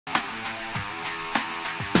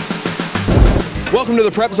Welcome to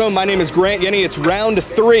the Prep Zone. My name is Grant Yenny. It's round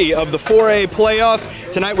 3 of the 4A playoffs.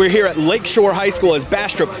 Tonight we're here at Lakeshore High School as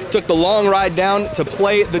Bastrop took the long ride down to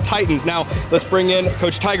play the Titans. Now let's bring in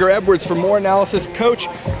Coach Tiger Edwards for more analysis. Coach,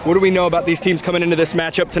 what do we know about these teams coming into this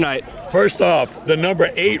matchup tonight? First off, the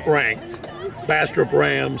number 8 ranked Bastrop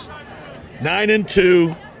Rams,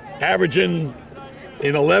 9-2, averaging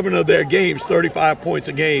in 11 of their games 35 points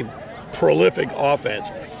a game, prolific offense.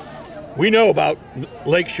 We know about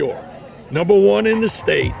Lakeshore. Number 1 in the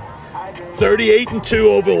state, 38-2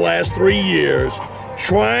 over the last 3 years,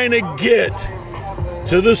 trying to get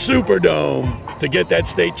to the Superdome to get that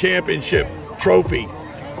state championship trophy.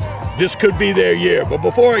 This could be their year. But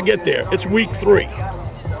before I get there, it's week 3.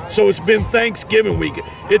 So it's been Thanksgiving week.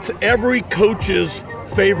 It's every coach's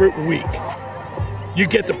favorite week. You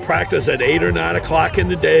get to practice at 8 or 9 o'clock in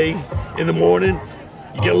the morning.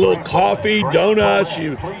 You get a little coffee, donuts,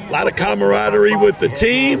 a lot of camaraderie with the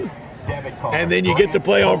team. And then you get to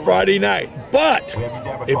play on Friday night. But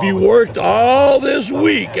if you worked all this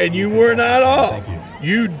week and you were not off,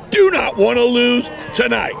 you do not want to lose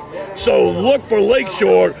tonight. So look for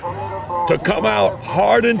Lakeshore to come out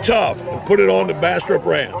hard and tough and put it on the Bastrop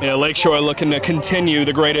Rams. Yeah, Lakeshore looking to continue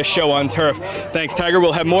the greatest show on turf. Thanks, Tiger.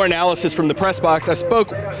 We'll have more analysis from the press box. I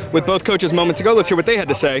spoke with both coaches moments ago. Let's hear what they had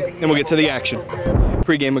to say, and we'll get to the action.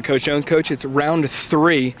 Pre-game with Coach Jones. Coach, it's round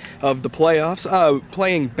 3 of the playoffs.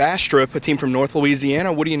 Playing Bastrop, a team from North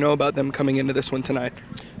Louisiana. What do you know about them coming into this one tonight?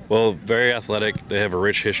 Well, very athletic. They have a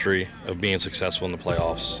rich history of being successful in the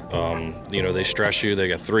playoffs. You know, they stress you. They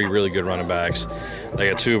got 3 really good running backs. They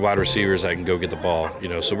got 2 wide receivers that can go get the ball. You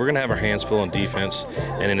know, so we're going to have our hands full on defense,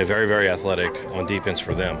 and then a very, very athletic on defense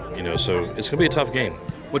for them. You know, so it's going to be a tough game.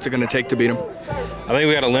 What's it going to take to beat them? I think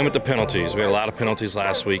we got to limit the penalties. We had a lot of penalties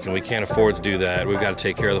last week, and we can't afford to do that. We've got to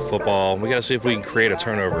take care of the football. We got to see if we can create a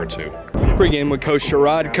turnover or 2. Pre-game with Coach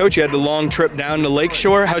Sherrod. Coach, you had the long trip down to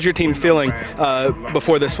Lakeshore. How's your team feeling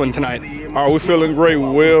before this one tonight? We're feeling great.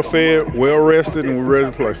 We're well fed, well rested, and we're ready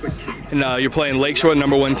to play. And you're playing Lakeshore,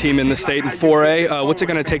 number 1 team in the state in 4A. What's it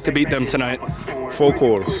going to take to beat them tonight? 4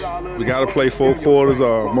 quarters. We got to play 4 quarters.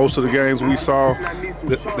 Most of the games we saw,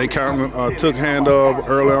 they kind of took hand of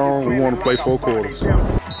early on. We want to play 4 quarters.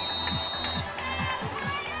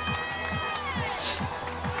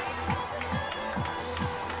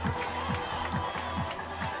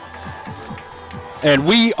 And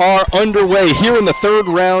we are underway here in the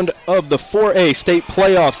 3rd round of the 4A state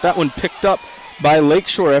playoffs. That one picked up by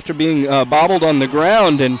Lakeshore after being bobbled on the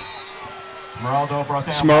ground, and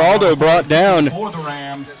Smeraldo brought down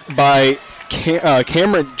by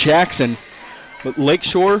Cameron Jackson. But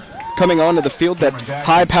Lakeshore coming onto the field, that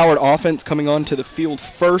high-powered offense coming onto the field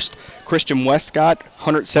first. Christian Westcott,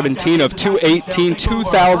 117 of 218,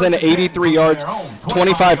 2,083 yards,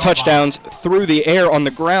 25 touchdowns through the air. On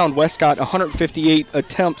the ground, Westcott 158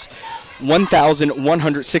 attempts,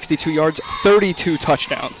 1,162 yards, 32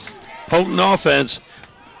 touchdowns. Potent offense.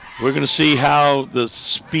 We're going to see how the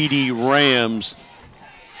speedy Rams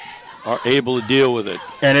are able to deal with it.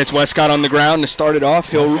 And it's Westcott on the ground to start it off.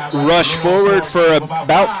 He'll rush forward for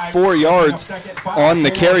about 4 yards on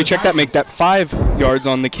the carry. Check that, make that 5 yards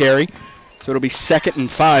on the carry. So it'll be 2nd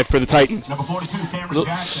and 5 for the Titans.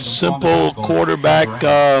 Simple quarterback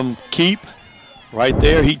keep right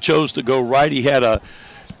there. He chose to go right. He had a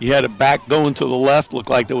back going to the left. Looked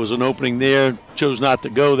like there was an opening there. Chose not to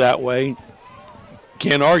go that way.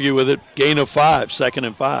 Can't argue with it. Gain of 5, 2nd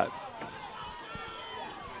and 5.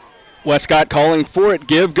 Westcott calling for it.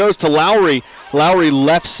 Give goes to Lowry. Lowry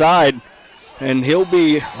left side, and he'll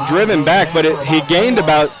be driven back, but he gained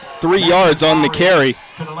about 3 yards on the carry.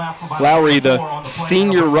 Lowry, the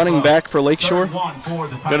senior running back for Lakeshore.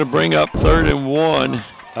 Going to bring up 3rd and 1.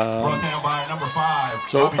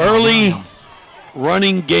 So early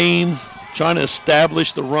running game, trying to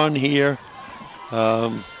establish the run here.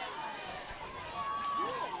 3rd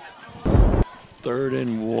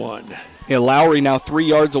and 1. Yeah, Lowry now 3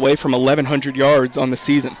 yards away from 1,100 yards on the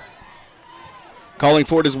season. Calling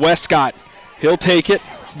for it is Westcott. He'll take it.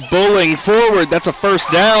 Bulling forward. That's a 1st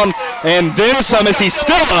down. And then some as he's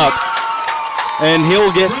still up. And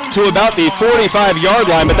he'll get to about the 45-yard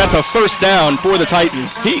line, but that's a 1st down for the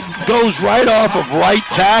Titans. He goes right off of right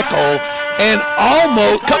tackle and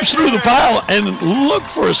almost comes through the pile and look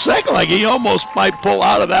for a second like he almost might pull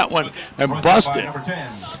out of that one and bust it.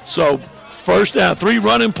 So 1st down, 3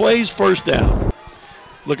 running plays, 1st down.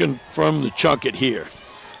 Looking from the chunk it here.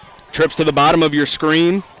 Trips to the bottom of your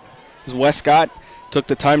screen as Westcott took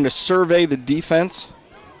the time to survey the defense.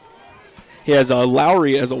 He has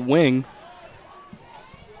Lowry as a wing.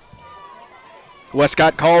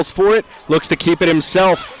 Westcott calls for it, looks to keep it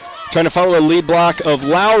himself. Trying to follow a lead block of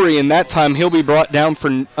Lowry, and that time he'll be brought down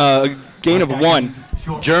for a gain of 1.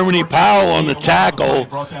 Germany Powell on the tackle.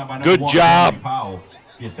 Good job by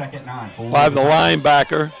the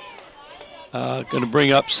linebacker. Going to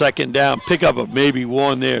bring up second down. Pick up of maybe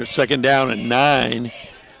 1 there. Second down and 9.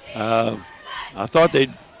 I thought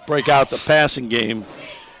they'd break out the passing game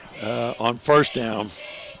on first down.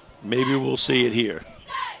 Maybe we'll see it here.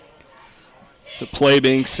 The play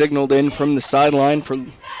being signaled in from the sideline for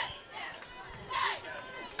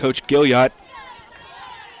Coach Gilliott.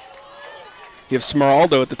 You have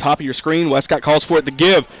Smeraldo at the top of your screen. Westcott calls for it. The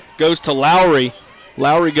give goes to Lowry.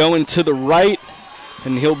 Lowry going to the right,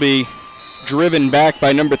 and he'll be driven back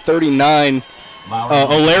by number 39,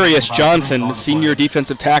 Olarius Johnson, senior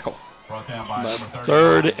defensive tackle.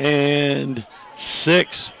 3rd and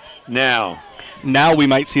 6 now. Now we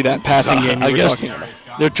might see that passing game I guess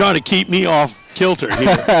they're trying to keep me off kilter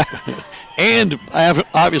here. And I have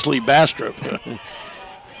obviously Bastrop.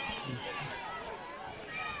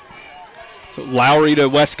 So Lowry to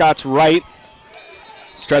Westcott's right.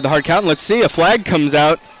 Let's try the hard count. Let's see. A flag comes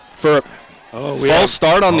out for a false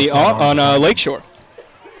start on Lakeshore.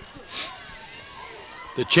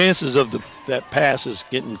 The chances of that pass is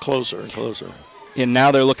getting closer and closer. And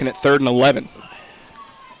now they're looking at 3rd and 11.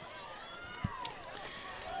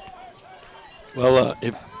 Well,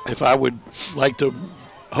 if I would like to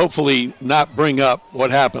hopefully not bring up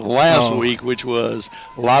what happened last week, which was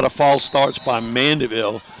a lot of false starts by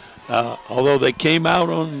Mandeville, although they came out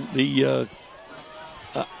on the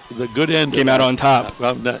good end. Came out on top.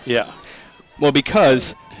 Yeah. Well,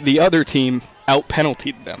 because the other team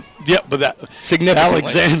out-penaltied them. Yeah, but that significantly.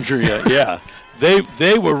 Alexandria, yeah.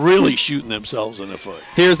 They were really shooting themselves in the foot.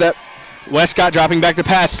 Here's that Westcott dropping back the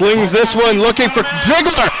pass, slings this one, looking for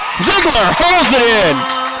Ziegler. Ziegler holds it in.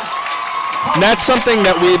 And that's something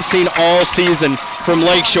that we've seen all season from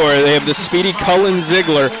Lakeshore. They have the speedy Cullen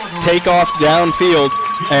Ziegler take off downfield,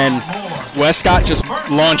 and Westcott just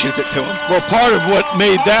launches it to him. Well, part of what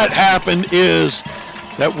made that happen is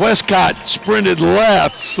that Westcott sprinted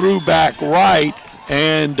left, threw back right,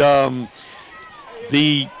 and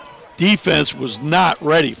the defense was not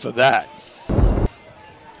ready for that.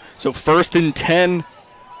 So 1st and 10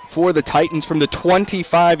 for the Titans from the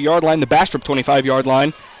 25-yard line, the Bastrop 25-yard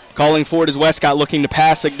line. Calling for it is Westcott looking to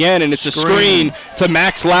pass again, and it's a screen to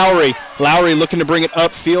Max Lowry. Lowry looking to bring it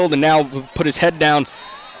upfield and now put his head down,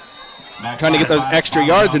 trying to get those extra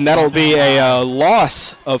yards, and that'll be a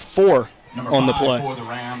loss of 4 on the play.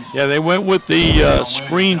 Yeah, they went with the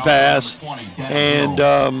screen pass and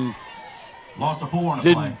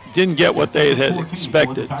didn't get what they had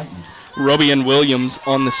expected. Robian Williams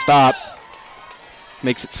on the stop.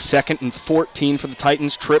 Makes it 2nd and 14 for the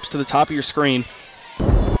Titans. Trips to the top of your screen.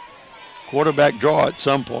 Quarterback draw at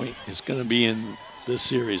some point is going to be in this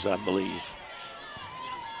series, I believe.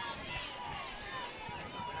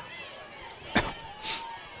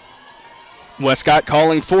 Westcott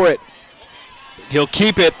calling for it. He'll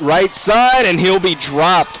keep it right side, and he'll be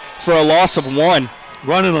dropped for a loss of 1.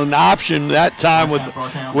 Running an option that time with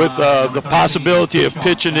the possibility of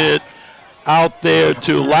pitching it out there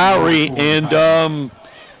to Lowry, and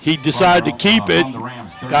he decided to keep it,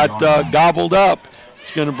 got gobbled up. It's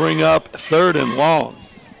going to bring up 3rd and long.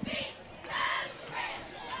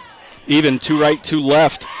 Even 2 right, 2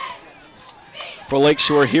 left for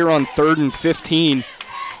Lakeshore here on 3rd and 15.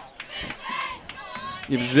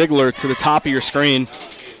 You have Ziegler to the top of your screen.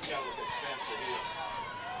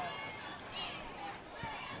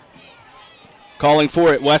 Calling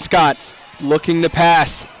for it, Westcott looking to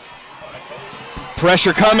pass.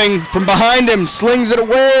 Pressure coming from behind him, slings it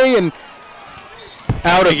away, and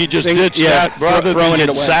out of he just ditched that rather than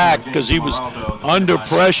get sacked because he was under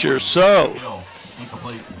pressure. So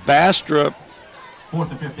Bastrop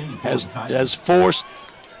has forced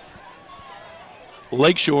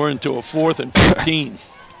Lakeshore into a 4th and 15.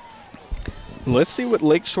 Let's see what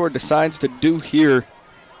Lakeshore decides to do here.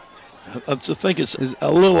 I think it's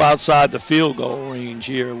a little outside the field goal range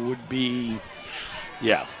here. Would be,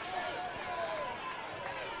 yeah,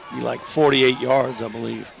 be like 48 yards, I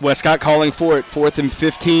believe. Westcott calling for it, 4th and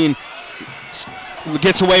 15.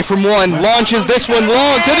 Gets away from one, launches this one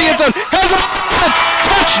long to the end zone, has a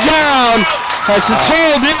touchdown! Has his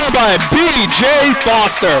hold in by B.J.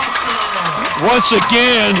 Foster. Once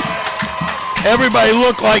again, everybody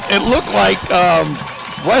looked like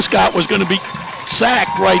Westcott was going to be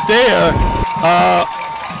sacked right there.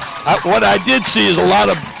 What I did see is a lot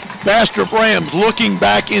of Bastrop Rams looking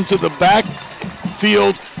back into the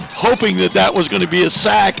backfield, hoping that was going to be a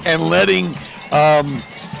sack and letting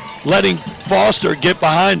Foster get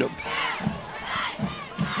behind him.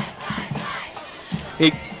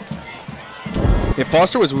 If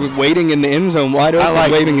Foster was waiting in the end zone wide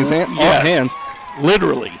open, waving his hands.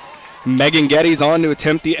 Literally. Megan Getty's on to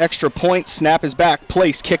attempt the extra point. Snap is back.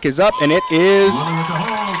 Place kick is up, and it is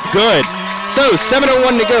good. So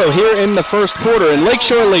 7:01 to go here in the first quarter, and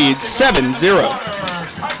Lakeshore leads 7-0.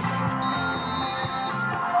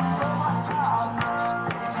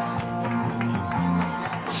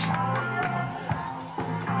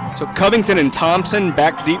 So Covington and Thompson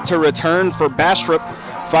back deep to return for Bastrop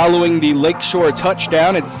following the Lakeshore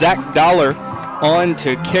touchdown. It's Zach Dollar on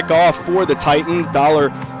to kick off for the Titans. Dollar,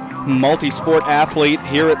 multi-sport athlete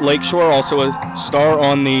here at Lakeshore, also a star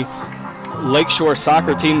on the Lakeshore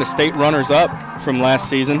soccer team, the state runners-up from last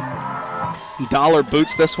season. Dollar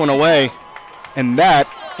boots this one away, and that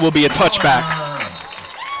will be a touchback.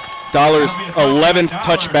 Dollar's 11th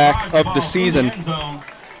touchback of the season.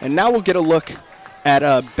 And now we'll get a look at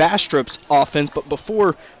Bastrop's offense, but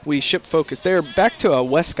before we shift focus there, back to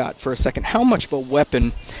Westcott for a second. How much of a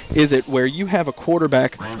weapon is it where you have a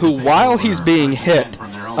quarterback who, while he's being hit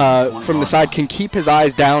from the side, can keep his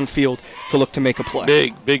eyes downfield to look to make a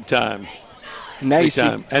play? Big time. Now big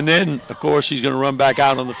time. And then, of course, he's going to run back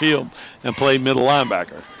out on the field and play middle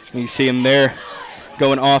linebacker. You see him there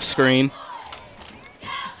going off screen.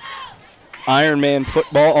 Ironman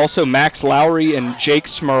football. Also Max Lowry and Jake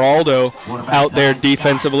Smeraldo out there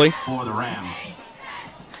defensively.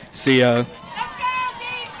 See, errant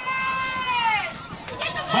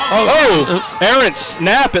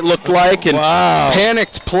snap it looked like, and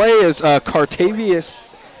panicked play as Cartavius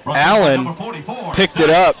Allen picked it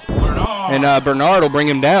up, and Bernard will bring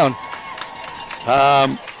him down.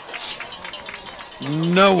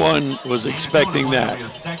 No one was expecting that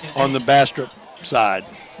on the Bastrop side.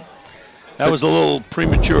 That was a little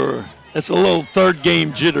premature. It's a little third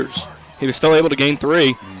game jitters. He was still able to gain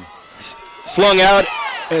 3. Slung out,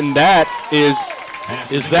 and that is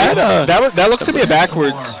that that looked to be a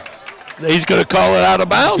backwards. He's going to call it out of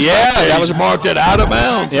bounds. Yeah, that was marked it out of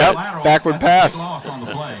bounds. Yep, backward pass.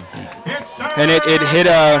 And it hit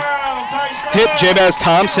Jabez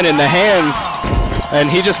Thompson in the hands, and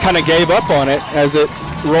he just kind of gave up on it as it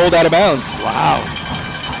rolled out of bounds.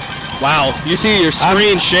 Wow, you see your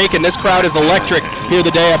screen shaking. This crowd is electric here the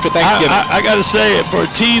day after Thanksgiving. I got to say it, for a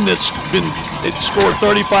team that's scored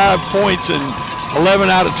 35 points in 11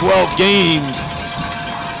 out of 12 games,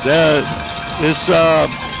 this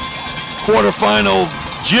quarterfinal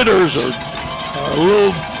jitters are a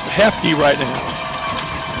little hefty right now.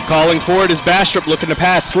 Calling for it is Bastrop looking to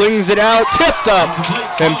pass, slings it out, tipped up,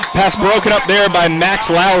 and pass broken up there by Max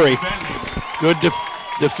Lowry. Good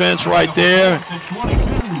defense right there.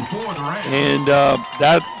 And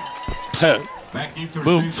that,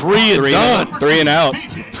 boom, 3 and done. 3 and out.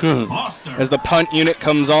 As the punt unit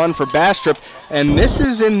comes on for Bastrop. And this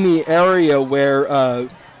is in the area where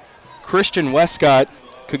Christian Westcott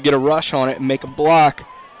could get a rush on it and make a block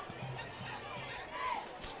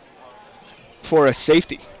for a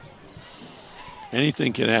safety.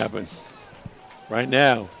 Anything can happen right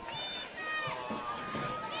now.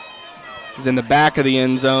 He's in the back of the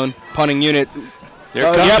end zone. Punting unit.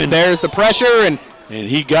 Yep, there's the pressure, and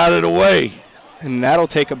he got it away. And that'll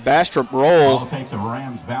take a Bastrop roll. Ball takes a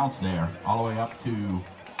Rams bounce there, all the way up to.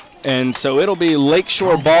 And so it'll be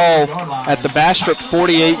Lakeshore ball at the Bastrop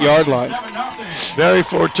 48-yard line. Very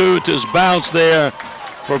fortuitous bounce there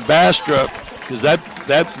for Bastrop, because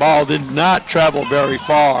that ball did not travel very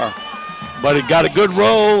far, but it got a good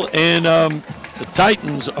roll, and the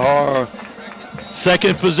Titans are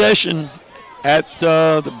second possession at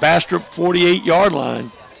the Bastrop 48-yard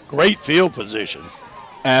line. Great field position.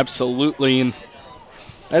 Absolutely. And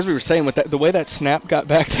as we were saying, with the way that snap got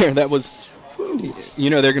back there, that was,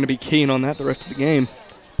 they're going to be keen on that the rest of the game.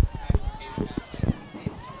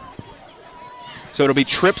 So it'll be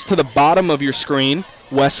trips to the bottom of your screen.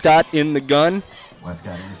 Westcott in the gun.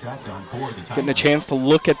 Westcott in the shotgun for the Titans. Getting a chance to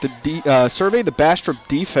look at the survey the Bastrop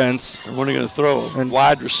defense. And we're going to throw a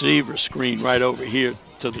wide receiver screen right over here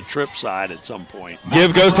to the trip side at some point.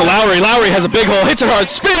 Give goes to Lowry. Lowry has a big hole, hits it hard,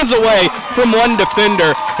 spins away from one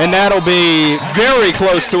defender, and that'll be very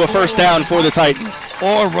close to a first down for the Titans.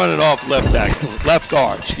 Or run it off left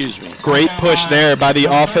guard, excuse me. Great push there by the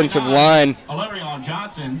offensive line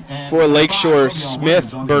for Lakeshore.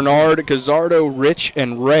 Smith, Bernard, Gazzardo, Rich,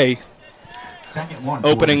 and Ray.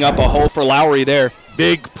 Opening up a hole for Lowry there.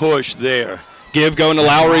 Big push there. Give going to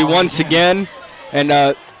Lowry once again, and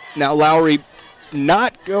now Lowry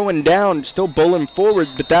not going down, still bowling forward,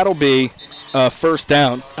 but that'll be first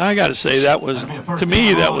down. I got to say, that was, to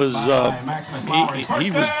me, that was,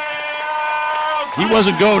 he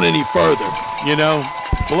wasn't going any further,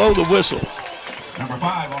 blow the whistle. Number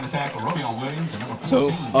 5 on the tackle, Romeo Williams, and number 14.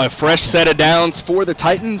 So a fresh set of downs for the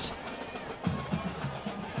Titans.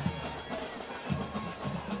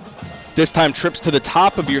 This time trips to the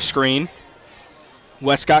top of your screen.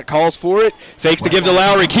 Westcott calls for it, fakes to give to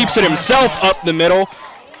Lowry, keeps it himself up the middle,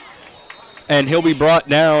 and he'll be brought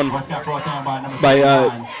down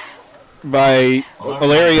by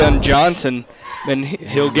Valerian Johnson, and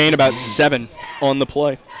he'll gain about 7 on the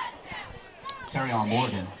play. Terry on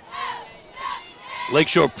Morgan.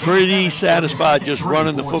 Lakeshore pretty satisfied just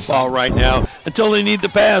running the football right now until they need the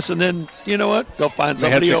pass, and then, you know what, they'll find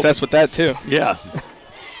somebody They had success with that, too. Yeah.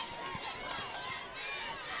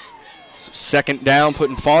 So second down,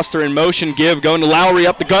 putting Foster in motion, give, going to Lowry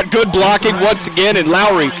up the gut, good blocking once again, and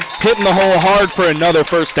Lowry hitting the hole hard for another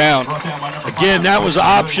first down. Again, that was an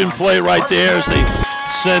option play right there as they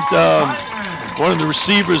sent one of the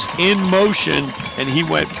receivers in motion, and he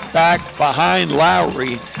went back behind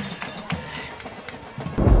Lowry.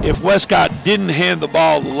 If Westcott didn't hand the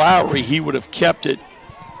ball to Lowry, he would have kept it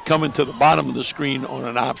coming to the bottom of the screen on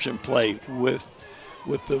an option play with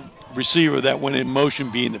the receiver that went in motion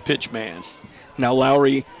being the pitch man. Now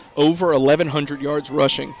Lowry over 1,100 yards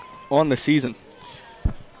rushing on the season.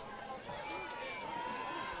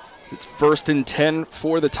 It's 1st and 10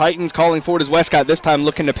 for the Titans. Calling for it is Westcott, this time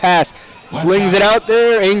looking to pass. Slings it out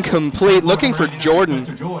there, incomplete. Looking for Jordan.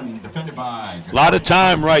 A lot of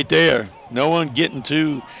time right there. No one getting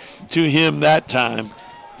to him that time.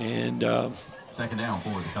 And second down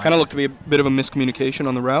for the kind of looked to be a bit of a miscommunication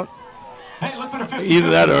on the route. Hey, look for the 50. Either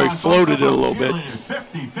that or he floated it a little bit.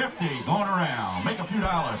 50-50 going around. Make a few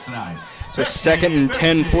dollars tonight. So 2nd and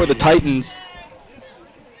 10 for the Titans.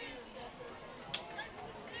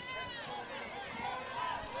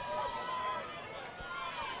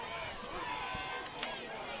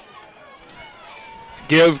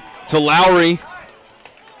 Give to Lowry.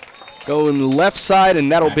 Going left side,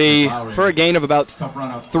 and that'll be for a gain of about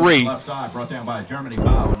 3. Left side, brought down by Germany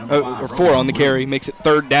Powell, or 4 on the carry. Makes it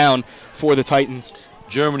 3rd down for the Titans.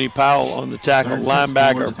 Germany Powell on the tackle,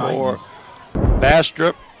 linebacker for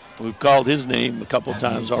Bastrop. We've called his name a couple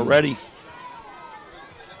times already.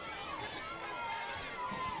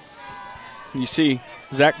 You see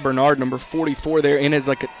Zach Bernard, number 44 there, in as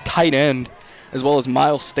like a tight end, as well as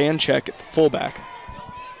Miles Stanchek at the fullback.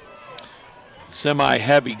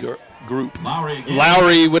 Semi-heavy group.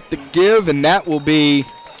 Lowry with the give, and that will be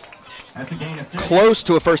that's a gain of 6. Close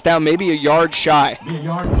to a first down, maybe a yard shy. Be a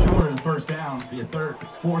yard short of the first down. Be a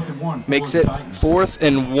 4th and 1. Makes it 4th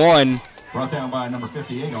and 1. Brought down by number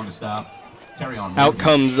 58 on the stop. Terry on. Out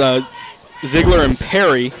comes Ziegler and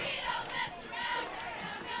Perry.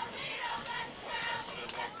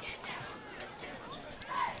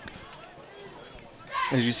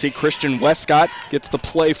 As you see, Christian Westcott gets the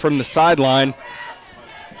play from the sideline.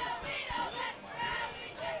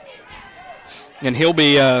 And he'll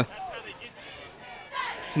be in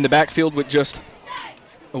the backfield with just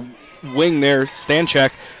a wing there.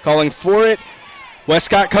 Stanchek calling for it.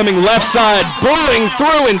 Westcott coming left side, bulling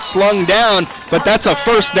through and slung down, but that's a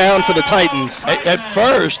first down for the Titans. At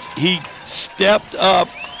first, he stepped up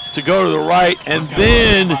to go to the right and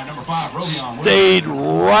then stayed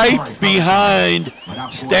right behind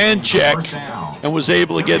Stanchek and was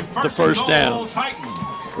able to get the first down.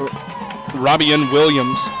 Robbie and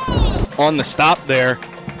Williams on the stop there.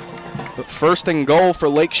 But 1st and goal for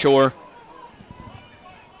Lakeshore.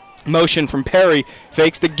 Motion from Perry,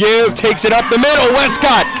 fakes the give, takes it up the middle.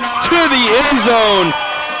 Westcott to the end zone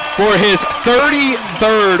for his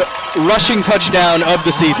 33rd rushing touchdown of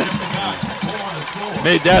the season.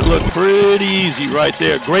 Made that look pretty easy right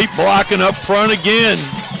there. Great blocking up front again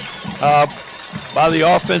by the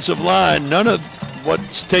offensive line. None of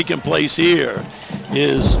what's taking place here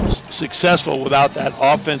is successful without that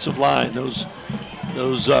offensive line. Those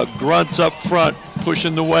grunts up front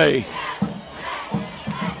pushing the way.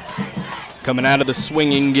 Coming out of the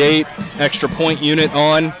swinging gate, extra point unit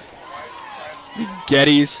on.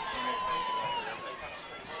 Geddes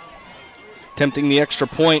attempting the extra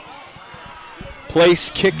point. Place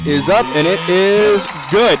kick is up, and it is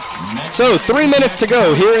good. So 3 minutes to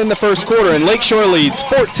go here in the first quarter, and Lakeshore leads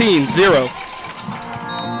 14-0.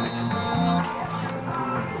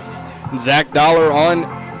 Zach Dollar on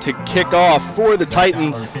to kick off for the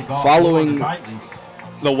Titans following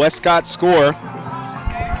the Westcott score.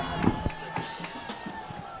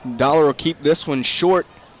 Dollar will keep this one short.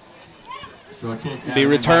 Be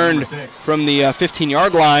returned from the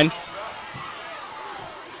 15-yard line.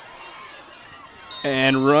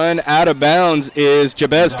 And run out of bounds is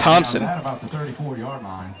Jabez Thompson. About the 34-yard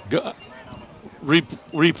line.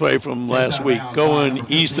 Replay from last week, going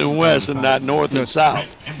east and west and not north and south.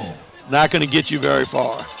 Not going to get you very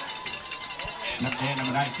far.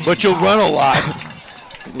 But you'll run a lot.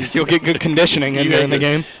 You'll get good conditioning in the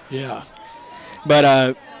game. Yeah.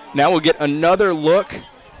 But now we'll get another look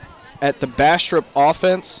at the Bastrop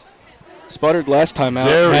offense. Sputtered last time out.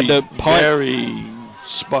 Had to punt. Very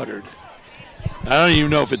sputtered. I don't even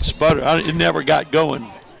know if it sputtered. It never got going.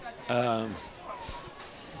 So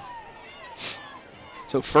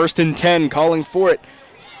 1st and 10, calling for it.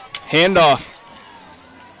 Handoff.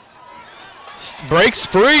 Breaks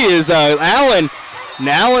free is Allen. And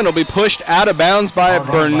Allen will be pushed out of bounds by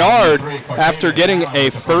Bernard after getting a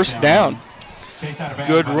 1st down.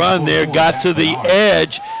 Good run there. Got to the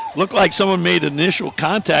edge. Looked like someone made initial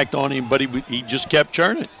contact on him, but he just kept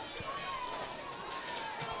churning.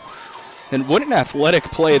 And what an athletic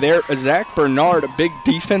play there. Zach Bernard, a big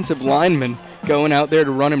defensive lineman, going out there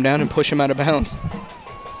to run him down and push him out of bounds.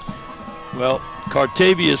 Well,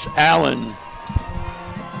 Cartavius Allen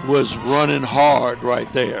was running hard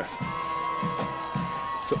right there.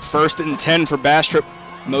 So 1st and 10 for Bastrop.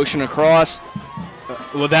 Motion across.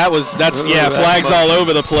 Well, flags all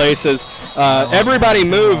over the place as everybody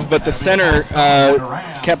moved, but the center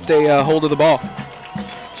kept a hold of the ball.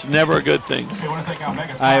 It's never a good thing.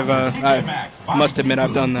 I must admit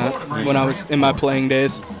I've done that when I was in my playing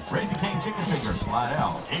days.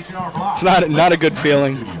 It's not a good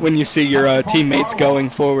feeling when you see your teammates going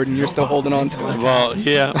forward and you're still holding on to it. Well,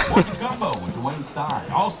 yeah.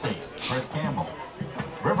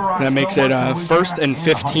 That makes it 1st and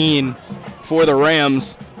 15 for the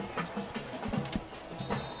Rams.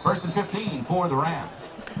 1st and 15 for the Rams.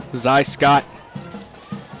 Zy Scott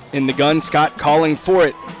in the gun. Scott calling for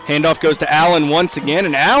it. Handoff goes to Allen once again,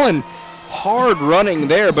 and Allen hard running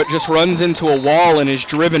there, but just runs into a wall and is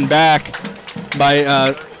driven back by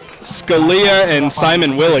Scalia and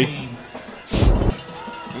Simon Willie.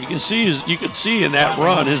 You can see in that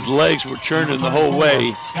run his legs were churning the whole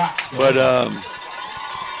way, but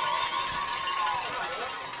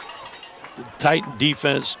the Titan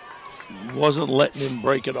defense wasn't letting him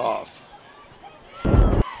break it off.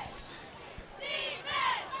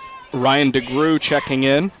 Ryan DeGrew checking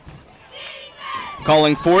in.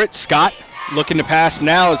 Calling for it. Scott looking to pass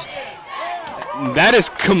now. That is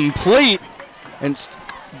complete. And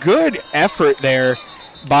good effort there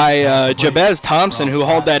by Jabez Thompson, who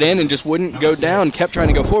hauled that in and just wouldn't go down, kept trying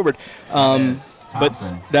to go forward. But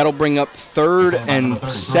that'll bring up 3rd and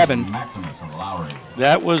 7.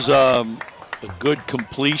 That was a good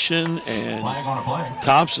completion, and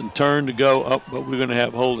Thompson turned to go up, but we're going to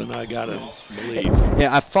have holding, I got to believe.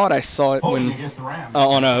 Yeah, I thought I saw it when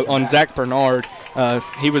on Zach Bernard.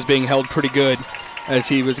 He was being held pretty good as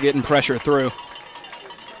he was getting pressure through.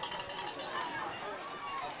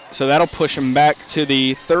 So that'll push him back to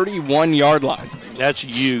the 31-yard line. That's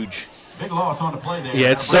huge. Big loss on the play there.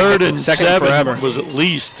 Yeah, it's 3rd and 7 forever. was at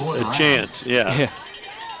least a chance. Yeah.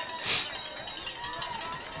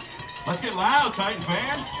 Let's get loud, Titan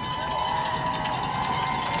fans.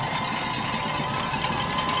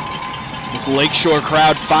 This Lakeshore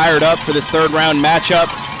crowd fired up for this 3rd round matchup.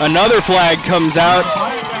 Another flag comes out.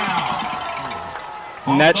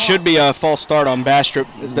 And that should be a false start on Bastrop,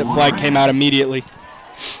 as that flag came out immediately.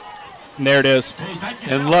 And there it is.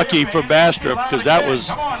 And lucky for Bastrop, because that was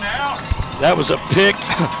a pick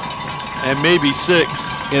and maybe 6.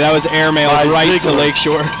 Yeah, that was airmail right to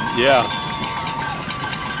Lakeshore. Yeah.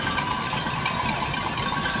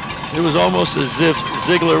 It was almost as if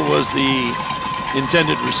Ziegler was the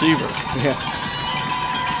intended receiver. Yeah.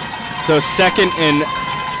 So 2nd and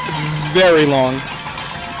very long.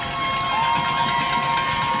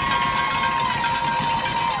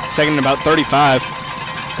 2nd and about 35.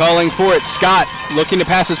 Calling for it, Scott looking to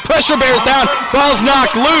pass his pressure bears down. Ball's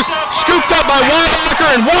knocked loose, scooped up by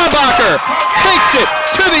Wabacher, and Wabacher takes it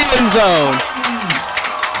to the end zone.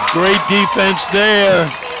 Great defense there.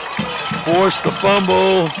 Forced the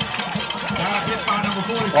fumble.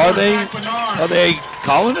 Are they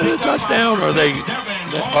calling it a touchdown, or are they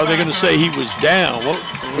going to say he was down?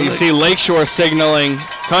 You see Lakeshore signaling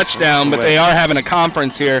touchdown, but they are having a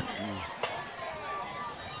conference here.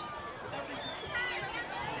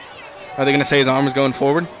 Are they going to say his arm was going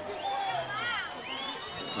forward?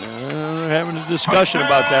 They're having a discussion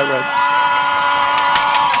about that right.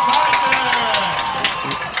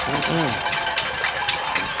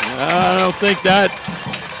 I don't think that.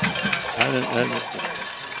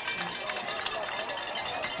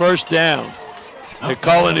 First down. They're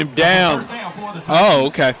calling him down. Oh,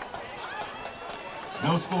 okay.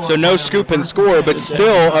 So no scoop and score, but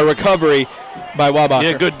still a recovery by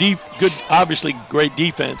Wabacher. Yeah, good, obviously great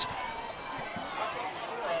defense.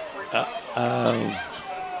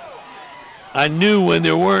 I knew when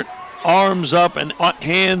there weren't arms up and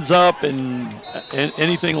hands up and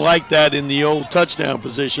anything like that in the old touchdown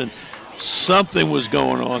position. Something was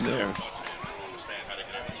going on there.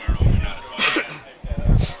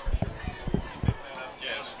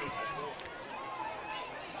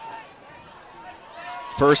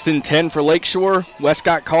 First and 10 for Lakeshore.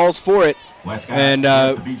 Westcott calls for it. And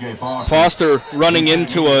Foster running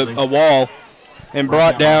into a wall and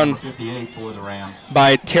brought down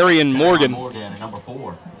by Terrian Morgan.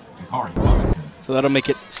 So that'll make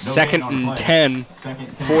it 2nd and 10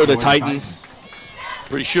 for the Titans.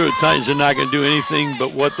 Pretty sure the Titans are not going to do anything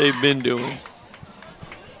but what they've been doing.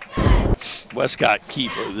 Westcott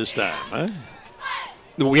keeper this time, huh?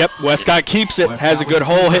 Yep, Westcott keeps it, has a good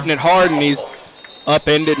hole, hitting it hard, and he's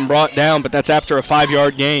upended and brought down, but that's after a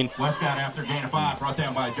 5-yard gain. Westcott after gain of 5, brought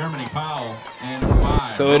down by Germany Powell and number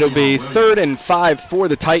 5. So it'll be 3rd and 5 for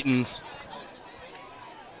the Titans.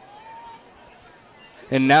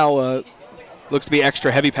 And now looks to be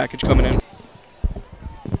extra heavy package coming in.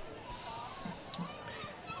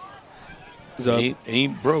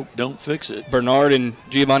 Ain't broke, don't fix it. Bernard and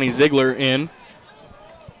Giovanni Ziegler in.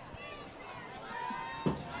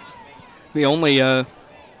 The only, well,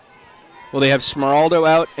 they have Smeraldo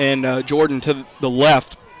out and Jordan to the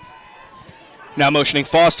left. Now motioning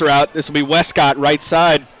Foster out. This will be Westcott right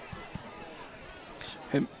side.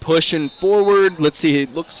 And pushing forward. Let's see,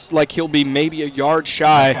 it looks like he'll be maybe a yard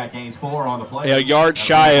shy. Gains 4 on the play. A yard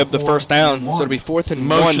shy of the first down. So it'll be 4th and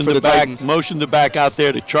 1 for the Titans. Motion to back out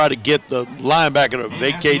there to try to get the linebacker to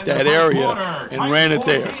vacate that area and ran it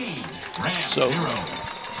there. So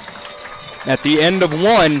at the end of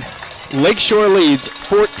 1, Lakeshore leads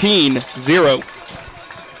 14-0.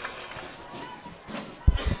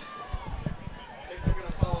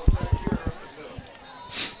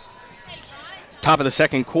 Top of the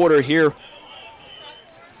second quarter here.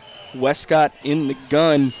 Westcott in the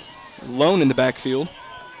gun, alone in the backfield.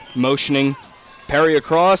 Motioning Perry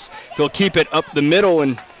across. He'll keep it up the middle,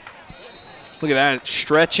 and look at that,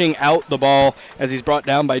 stretching out the ball as he's brought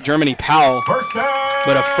down by Germany Powell.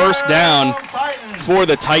 But a first down for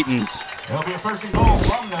the Titans. It'll be a first and goal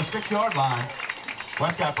from the 6-yard line.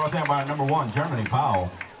 Westcott brought down by number 1, Germany Powell.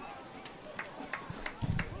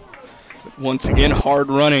 Once again, hard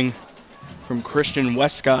running from Christian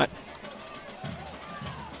Westcott.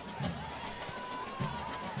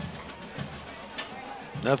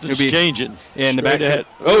 Nothing's changing. In the back. Ahead.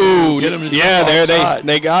 Oh, yeah, there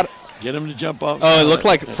they got it. Get him to jump off. Oh, it looked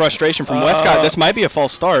like frustration from Westcott. This might be a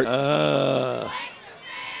false start.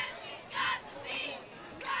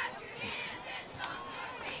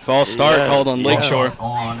 False start called on Lakeshore.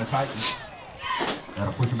 On the Titans.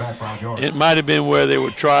 That'll push him back 5 yards. It might have been where they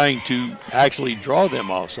were trying to actually draw them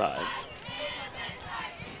offsides.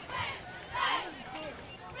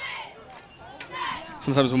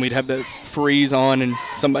 Sometimes when we'd have the freeze on and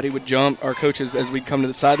somebody would jump, our coaches, as we'd come to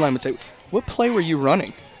the sideline, would say, "What play were you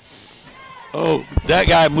running?" Oh, that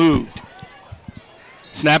guy moved.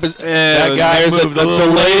 Snap is. That guy moved the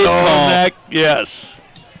delayed neck. Yes.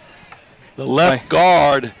 The left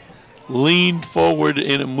guard leaned forward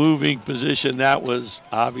in a moving position. That was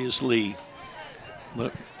obviously,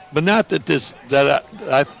 but not that this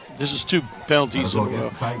is 2 penalties in a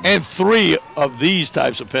row, and 3 of these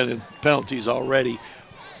types of penalties already.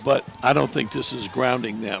 But I don't think this is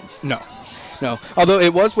grounding them. No. Although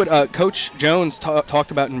it was what Coach Jones talked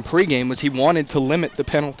about in pregame, was he wanted to limit the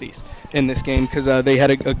penalties in this game because they had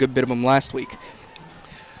a good bit of them last week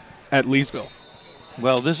at Leesville.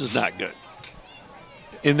 Well, this is not good.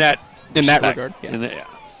 In that regard, yeah. Yeah.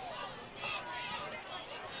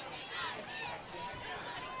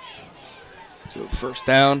 So first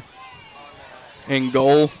down and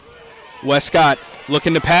goal. Westcott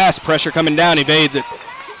looking to pass, pressure coming down, evades it.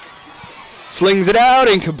 Slings it out,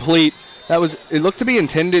 incomplete. It looked to be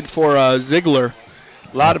intended for Ziegler.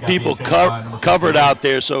 A lot of people covered out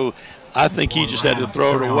there, so I think he just had to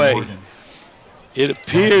throw it away. It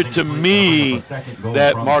appeared to me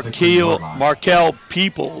that Markel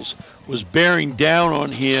Peoples was bearing down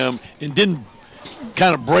on him and didn't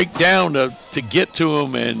kind of break down to get to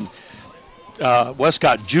him, and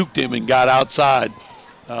Westcott juked him and got outside.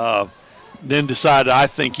 Then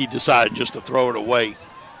he decided just to throw it away.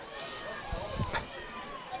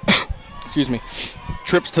 Excuse me.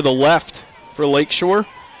 Trips to the left for Lakeshore.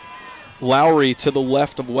 Lowry to the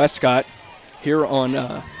left of Westcott here on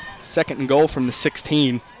 2nd and goal from the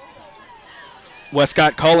 16.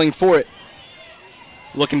 Westcott calling for it.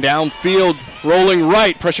 Looking downfield, rolling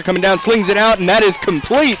right, pressure coming down, slings it out, and that is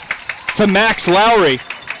complete to Max Lowry.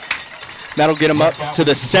 That'll get him up to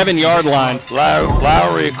the 7-yard line.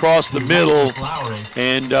 Lowry across the middle,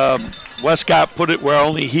 and Westcott put it where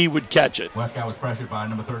only he would catch it. Westcott was pressured by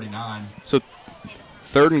number 39. So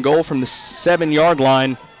 3rd and goal from the 7-yard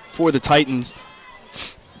line for the Titans.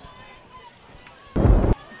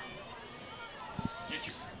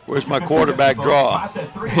 Where's my quarterback draw? I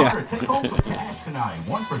said 300. Take home some cash tonight.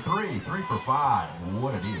 1 for 3, 3 for 5.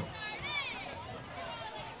 What a deal.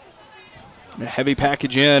 The heavy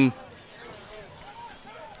package in.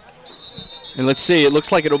 And let's see, it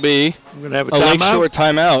looks like it'll be I'm gonna have a Lakeshore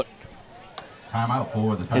timeout. Timeout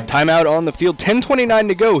for the Titans. A timeout on the field. 10:29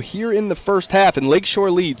 to go here in the first half, and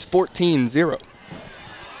Lakeshore leads 14-0.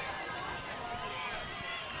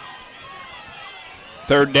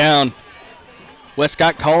 3rd down.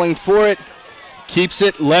 Westcott calling for it. Keeps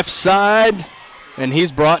it left side, and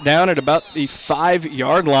he's brought down at about the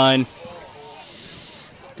 5-yard line.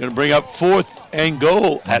 Going to bring up 4th and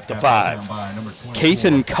goal at the 5.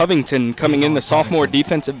 Kathan Covington coming in, the sophomore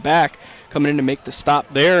defensive back, coming in to make the stop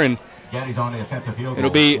there, and Getty's on to attempt a field goal.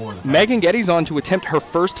 it'll be Megan Getty's on to attempt her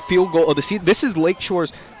first field goal of the season. This is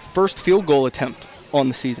Lakeshore's first field goal attempt on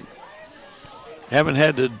the season. Haven't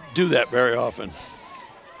had to do that very often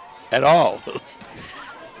at all.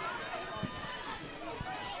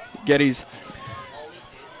 Getty's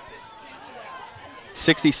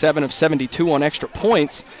 67 of 72 on extra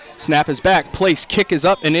points. Snap is back, place, kick is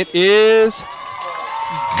up, and it is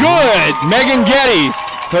good. Megan Getty's,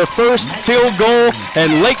 her first field goal,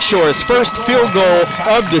 and Lakeshore's first field goal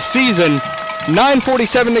of the season.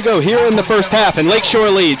 9:47 to go here in the first half, and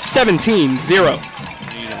Lakeshore leads 17-0.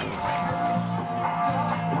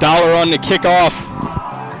 Dollar on the kickoff.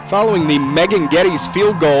 Following the Megan Getty's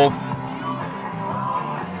field goal,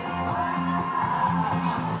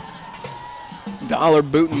 Dollar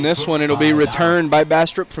booting this one. It'll be returned by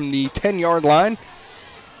Bastrop from the 10-yard line.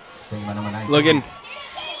 Looking.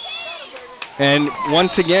 And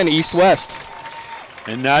once again, east-west.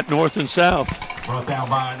 And not north and south. Brought down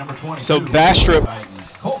by number 22. So Bastrop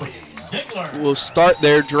will start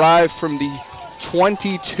their drive from the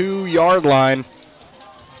 22-yard line.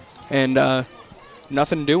 And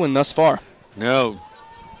nothing doing thus far. No.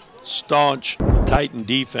 Staunch Titan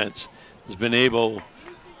defense has been able,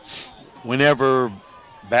 whenever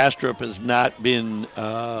Bastrop has not been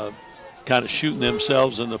kind of shooting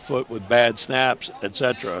themselves in the foot with bad snaps,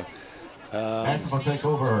 etc. Bastrop will take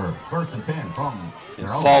over 1st and 10 from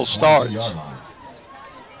their own false starts. 22-yard line.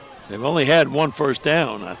 They've only had 1 first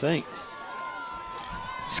down, I think.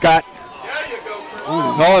 Scott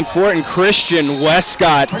calling for it, and Christian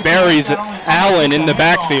Westcott buries Allen in the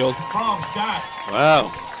backfield. Wow.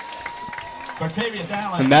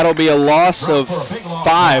 And that'll be a loss of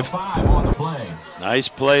 5. Nice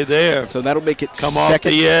play there. So that'll make it Come second. off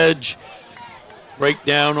the edge, break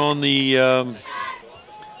down on the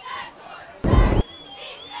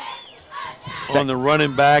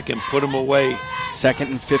running back and put him away.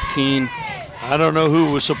 2nd and 15. I don't know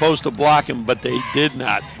who was supposed to block him, but they did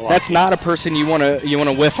not block That's him. not a person you want to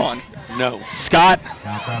whiff on. No. Scott,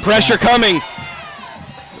 pressure coming.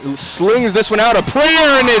 Slings this one out, a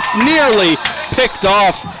prayer, and it's nearly picked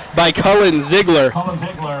off by Cullen Ziegler. Now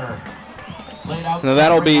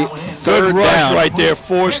that'll be 3rd rush down. right there.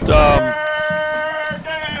 Forced the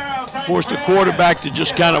quarterback to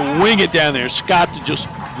just kind of wing it down there. Scott to just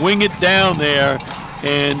wing it down there,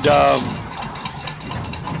 and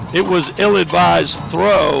it was ill-advised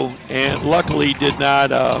throw, and luckily did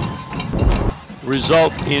not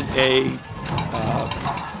result in a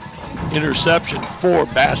interception for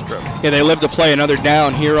Bastrop. Yeah, they live to play another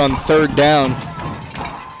down here on 3rd down.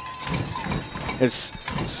 As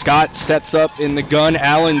Scott sets up in the gun,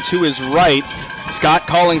 Allen to his right. Scott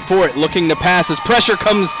calling for it, looking to pass as pressure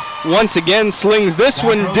comes once again, slings this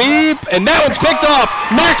one deep, and that one's picked off.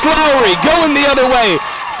 Max Lowry going the other way.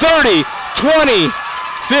 30, 20,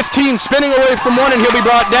 15, spinning away from one, and he'll be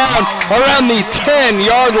brought down around the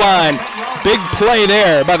 10-yard line. Big play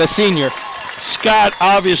there by the senior. Scott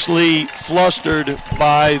obviously flustered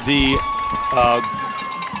by the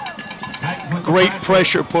great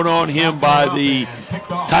pressure put on him by the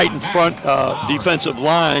Titan front defensive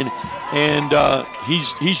line, and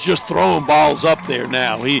he's just throwing balls up there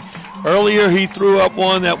now. Earlier he threw up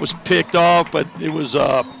one that was picked off, but it was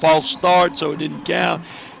a false start, so it didn't count.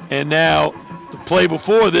 And now the play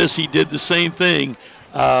before this, he did the same thing.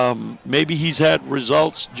 Maybe he's had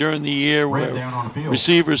results during the year where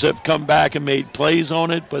receivers have come back and made plays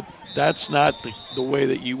on it, but that's not the way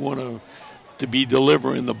that you want to be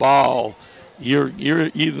delivering the ball. You're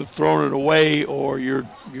either throwing it away or you're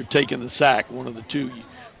taking the sack, one of the two. You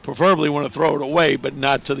preferably want to throw it away, but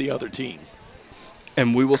not to the other team.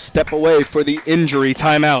 And we will step away for the injury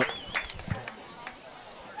timeout.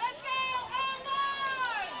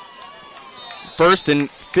 First and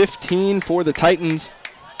 15 for the Titans.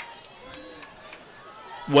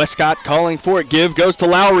 Westcott calling for it. Give goes to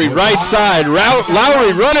Lowry, right side.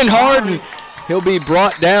 Lowry running hard, and he'll be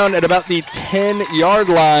brought down at about the 10-yard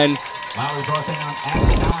line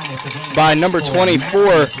by number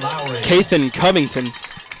 24, Kathan Covington.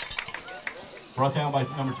 Brought down by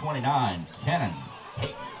number 29, Kennan.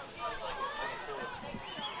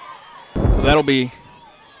 So that'll be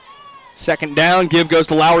second down. Give goes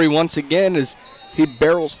to Lowry once again as he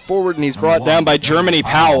barrels forward, and he's brought down by Germany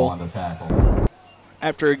Powell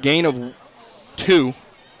after a gain of 2.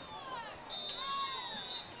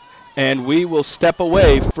 And we will step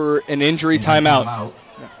away for an injury timeout.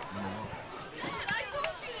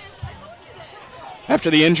 After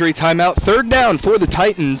the injury timeout, third down for the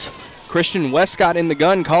Titans. Christian Westcott in the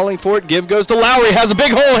gun calling for it. Give goes to Lowry, has a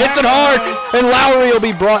big hole, hits it hard, and Lowry will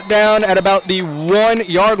be brought down at about the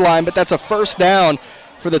 1-yard line, but that's a first down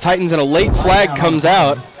for the Titans, and a late flag comes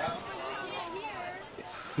out.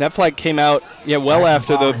 That flag came out, well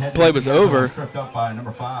after the play was over. Tripped up by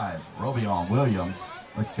number 5, Robion Williams.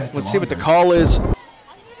 Let's see what the call is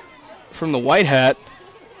from the white hat.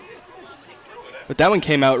 But that one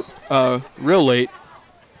came out real late.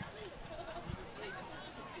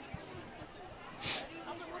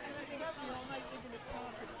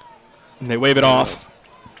 And they wave it off.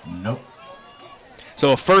 Nope.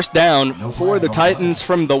 So a first down for the Titans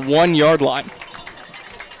from the 1-yard line.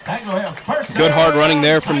 Good hard running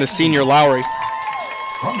there from the senior Lowry.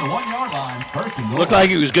 From the 1-yard line, first and goal. Looked like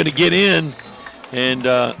he was going to get in, and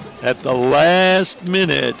at the last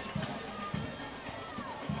minute,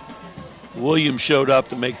 Williams showed up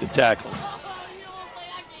to make the tackle.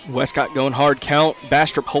 Westcott going hard count.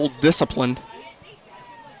 Bastrop holds disciplined.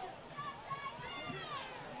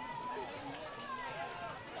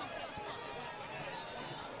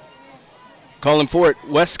 Calling for it.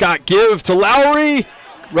 Westcott give to Lowry.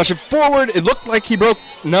 Rushing forward. It looked like he broke.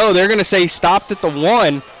 No, they're going to say stopped at the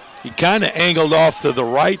 1. He kind of angled off to the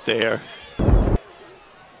right there.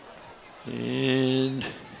 And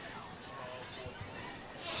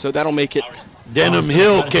so that'll make it. Denham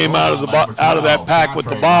Hill came out of that pack with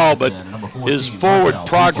the ball, but his forward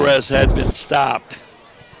progress had been stopped,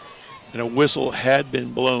 and a whistle had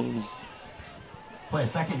been blown. Play a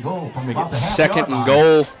second goal from Make it second and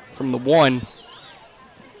goal from the 1.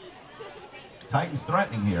 Titans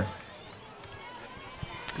threatening here.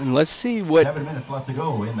 And let's see what 7 minutes left to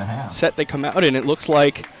go in the half. Set they come out in. It looks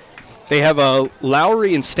like they have a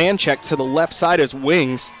Lowry and Stanchek to the left side as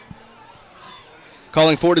wings.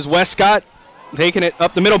 Calling for it is Westcott. Taking it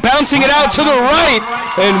up the middle, bouncing it out to the right.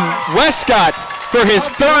 And Westcott for his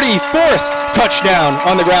 34th touchdown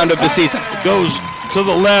on the ground of the season. It goes to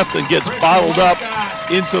the left and gets bottled up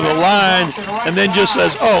into the line, and then just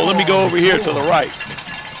says, oh, let me go over here to the right.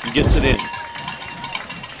 He gets it in.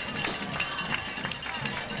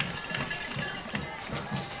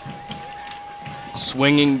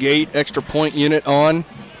 Swinging gate, extra point unit on.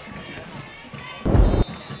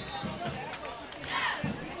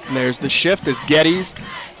 And there's the shift as Geddes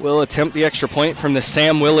will attempt the extra point from the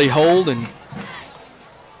Sam Willie hold, and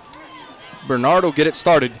Bernard will get it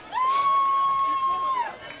started.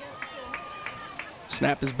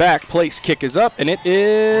 Snap is back, place kick is up, and it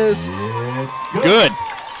is good.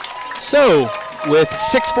 So, with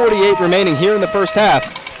 6:48 remaining here in the first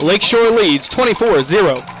half, Lakeshore leads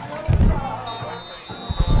 24-0.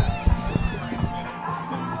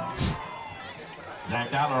 Zach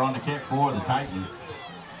Dollar on the kick for the Titans.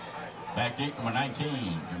 Back gate number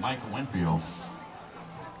 19, Michael Winfield.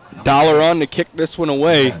 Dollar on to kick this one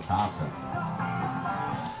away.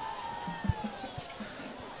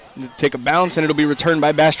 Take a bounce, and it'll be returned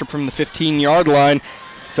by Bastrop from the 15-yard line.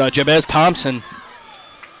 So Jabez Thompson.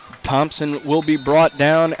 Thompson will be brought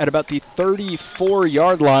down at about the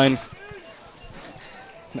 34-yard line.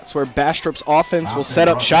 That's where Bastrop's offense will set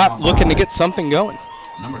up shop, looking to get something going.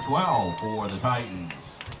 Number 12 for the Titans,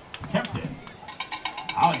 Kempton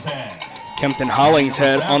Hollingshead. Kempton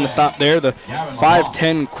Hollingshead on the stop there, the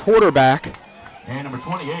 5'10 quarterback. And number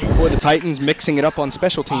 28 for the Titans, mixing it up on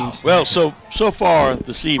special teams. Well, so far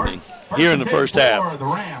this evening, here in the first half,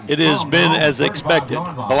 it has been as expected.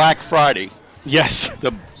 Black Friday. Yes.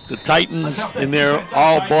 The Titans in their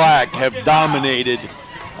all black have dominated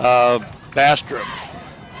Bastrop.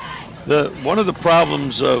 One of the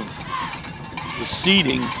problems of the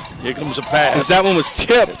seeding, here comes a pass. That one was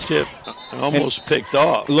tipped. Almost picked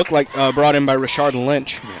off. It looked like brought in by Richard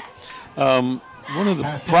Lynch. Yeah. One of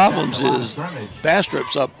the problems is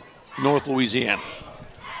Bastrop's up North Louisiana.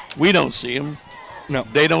 We don't see them. No.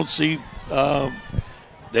 They don't see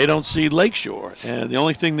Lakeshore, and the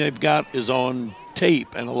only thing they've got is on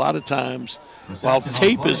tape. And a lot of times while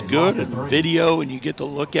tape is good and video and you get to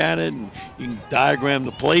look at it and you can diagram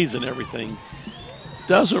the plays and everything,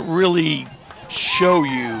 doesn't really show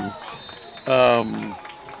you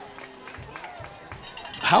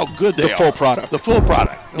how good they are. The full product. The full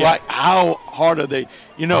product. Yeah. Like how hard are they,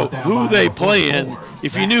 who they playing.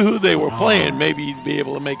 If you knew who they were playing, maybe you'd be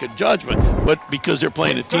able to make a judgment. But because they're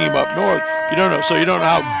playing a team up north, you don't know. So you don't know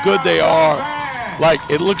how good they are. Like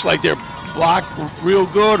it looks like they're block real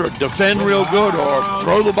good or defend real good or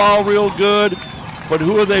throw the ball real good. But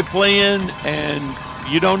who are they playing? And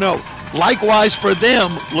you don't know. Likewise for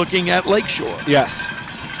them looking at Lakeshore. Yes.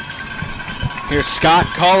 Here's Scott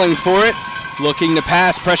calling for it. Looking to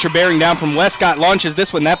pass, pressure bearing down from Westcott, launches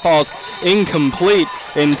this one, that falls incomplete,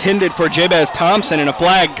 intended for Jabez Thompson, and a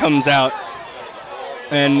flag comes out.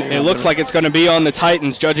 And it looks like it's going to be on the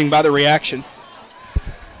Titans, judging by the reaction.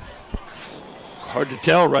 Hard to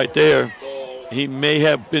tell right there. He may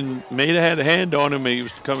have had a hand on him and he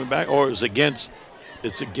was coming back, or it's against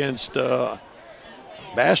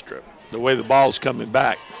Bastrop, the way the ball's coming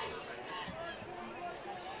back.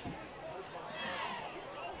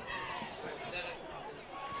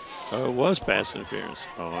 It was pass interference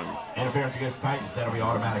on. Interference against the Titans. That'll be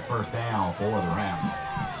automatic first down for the Rams.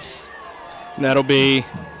 And that'll be,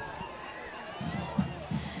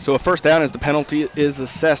 so a first down as the penalty is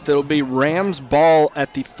assessed. It'll be Rams ball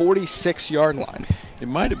at the 46-yard line. It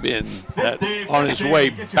might have been that on his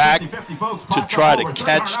way back to try to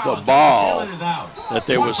catch the ball that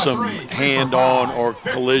there was some hand-on or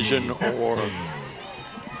collision or.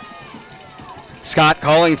 Scott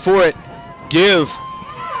calling for it. Give.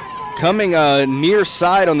 Coming near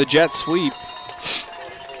side on the jet sweep.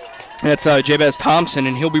 That's Jabez Thompson,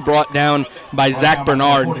 and he'll be brought down by Zach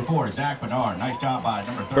Bernard. Nice job by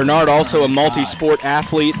number 30. Bernard, also a multi-sport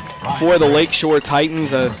athlete for the Lakeshore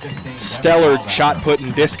Titans, a stellar shot put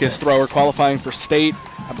and discus thrower, qualifying for state,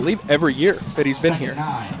 I believe, every year that he's been here.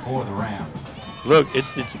 Look,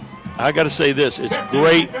 I got to say this. It's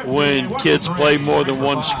great when kids play more than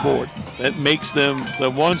one sport. That makes them the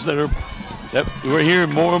ones that we're hearing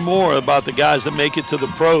more and more about the guys that make it to the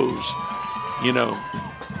pros,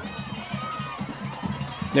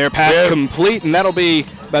 Their pass complete, and that'll be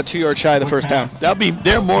about 2 yards shy of the first down.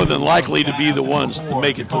 They're more than likely to be the ones to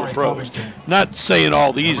make it to the pros. Not saying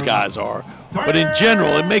all these guys are, but in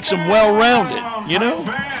general, it makes them well-rounded,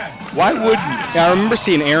 Why wouldn't you? Yeah, I remember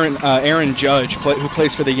seeing Aaron Judge, who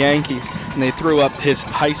plays for the Yankees, and they threw up his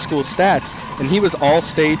high school stats, and he was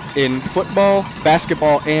all-state in football,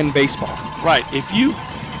 basketball, and baseball. Right.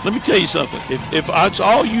 Let me tell you something. If that's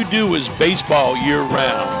all you do is baseball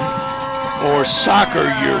year-round or soccer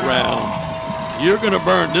year-round, you're going to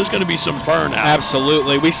burn. There's going to be some burnout.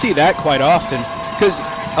 Absolutely. We see that quite often because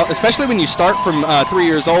especially when you start from 3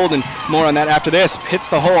 years old and more on that after this, hits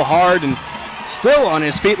the hole hard and still on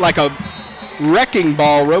his feet like a wrecking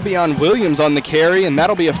ball. Robion Williams on the carry, and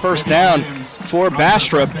that'll be a first down for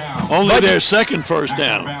Bastrop. Only their second first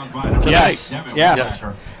down tonight. Yes.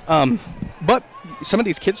 But some of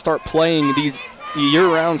these kids start playing these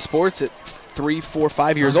year-round sports at 3, 4,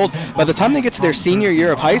 5 years old. By the time they get to their senior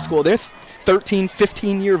year of high school, they're 13,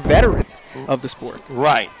 15-year veterans of the sport.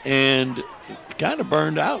 Right, and kind of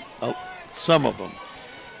burned out, some of them.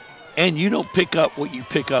 And you don't pick up what you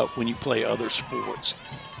pick up when you play other sports.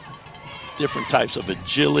 Different types of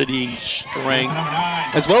agility, strength.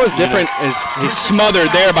 As well as different, as he's smothered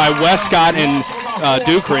there by Westcott and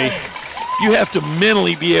Ducree. You have to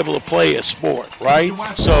mentally be able to play a sport, right?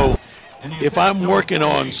 So if I'm working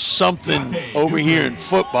on something over here in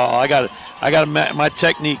football, I got my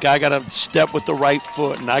technique. I got to step with the right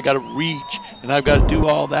foot, and I got to reach, and I've got to do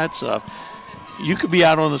all that stuff. You could be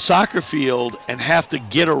out on the soccer field and have to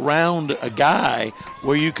get around a guy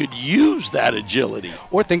where you could use that agility.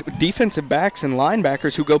 Or think defensive backs and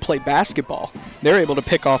linebackers who go play basketball. They're able to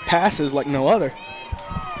pick off passes like no other.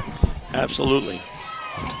 Absolutely.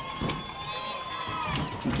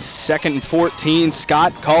 2nd and 14.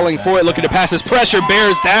 Scott calling for it, looking to pass. His pressure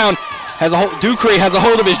bears down. Ducree has a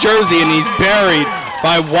hold of his jersey, and he's buried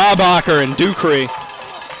by Wabacher and Ducree.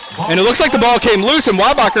 And it looks like the ball came loose, and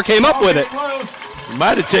Wabacher came up with it. He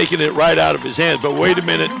might have taken it right out of his hands, but wait a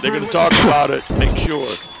minute. They're going to talk about it, make sure.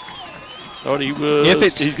 Thought he was. If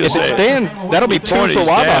it stands, that'll be 2 for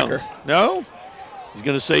Wabacher. No? He's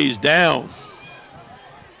going to say he's down.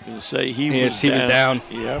 He's going to say he was down.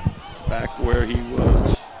 Yep, back where he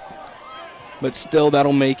was. But still,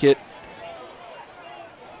 that'll make it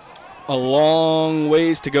a long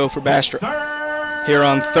ways to go for Bastrop. Here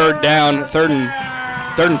on third down, third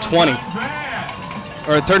and 20,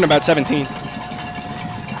 or third and about 17.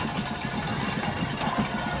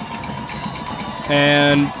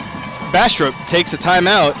 And Bastrop takes a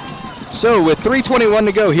timeout. So with 3:21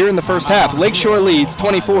 to go here in the first half, Lakeshore leads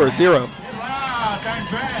 24-0.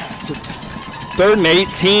 So 3rd and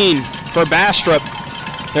 18 for Bastrop.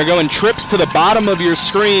 They're going trips to the bottom of your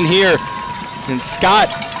screen here. And Scott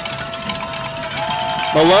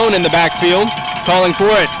Malone in the backfield, calling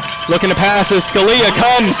for it. Looking to pass as Scalia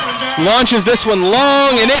comes, launches this one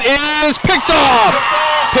long, and it is picked off!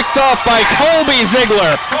 Picked off by Colby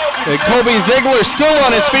Ziegler. And Colby Ziegler still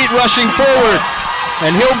on his feet rushing forward.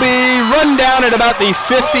 And he'll be run down at about the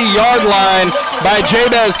 50-yard line by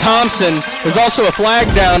Jabez Thompson. There's also a flag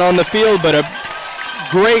down on the field, but a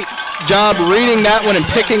great job reading that one and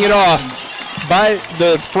picking it off by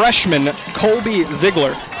the freshman, Colby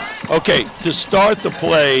Ziegler. Okay, to start the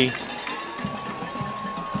play,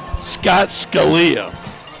 Scott Scalia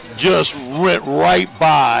just went right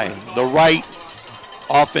by the right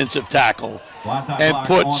offensive tackle and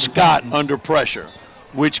put Scott under pressure,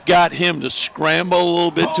 which got him to scramble a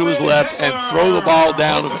little bit to his left and throw the ball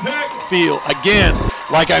down the field. Again,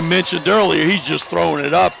 like I mentioned earlier, he's just throwing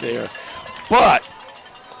it up there. But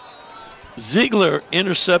Ziegler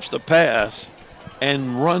intercepts the pass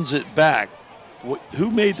and runs it back. Who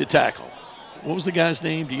made the tackle? What was the guy's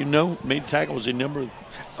name? Do you know? Made the tackle? Was he number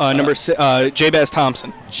 6, Jabez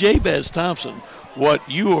Thompson. Jabez Thompson. What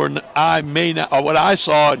you or I may not, or what I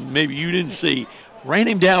saw and maybe you didn't see, ran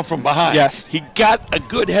him down from behind. Yes. He got a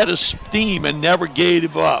good head of steam and never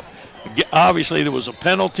gave up. Obviously, there was a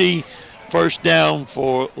penalty. First down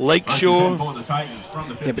for Lakeshore.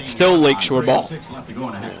 Yeah, but still Lakeshore ball.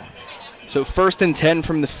 So 1st and 10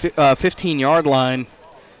 from the 15-yard line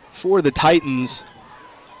for the Titans.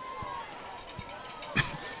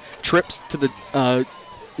 Trips to the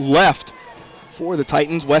left for the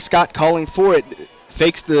Titans. Westcott calling for it.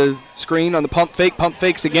 Fakes the screen on the pump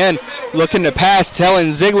fakes again. Looking to pass,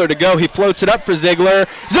 telling Ziegler to go. He floats it up for Ziegler.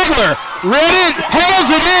 Ziegler read it, hails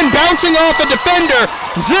it in, bouncing off a defender.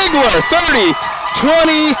 Ziegler, 30,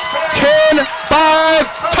 20, 10, 5,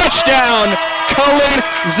 touchdown. Cullen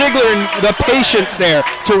Ziegler, and the patience there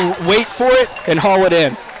to wait for it and haul it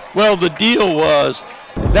in. Well, the deal was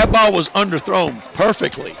that ball was underthrown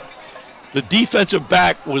perfectly. The defensive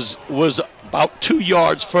back was about 2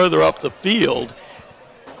 yards further up the field.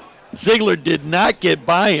 Ziegler did not get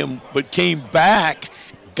by him, but came back,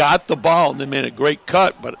 got the ball, and they made a great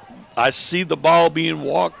cut. But I see the ball being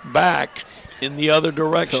walked back in the other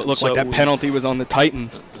direction. So it looked like that penalty was on the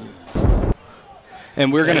Titans.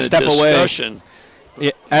 And we're going to step away.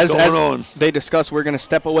 Yeah, as they discuss, we're going to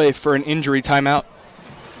step away for an injury timeout.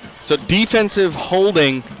 So defensive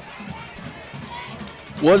holding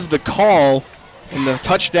was the call, and the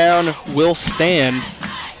touchdown will stand.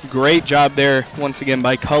 Great job there once again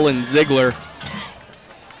by Cullen Ziegler,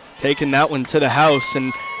 taking that one to the house.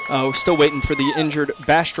 And we're still waiting for the injured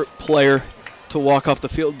Bastrop player to walk off the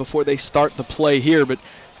field before they start the play here. But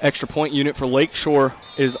extra point unit for Lakeshore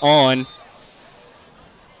is on.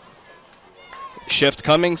 Shift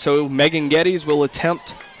coming, so Megan Geddes will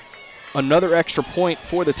attempt another extra point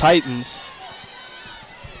for the Titans.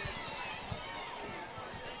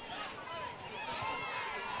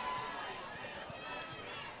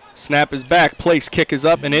 Snap is back, place kick is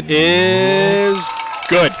up, and it is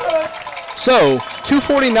good. So,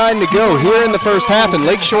 2:49 to go here in the first half, and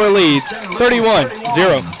Lakeshore leads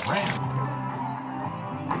 31-0.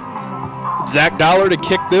 Zach Dollar to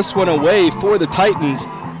kick this one away for the Titans.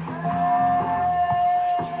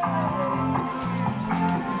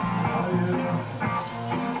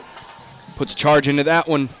 Puts a charge into that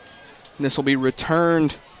one. And this will be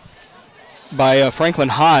returned by Franklin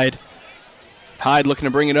Hyde. Hyde looking to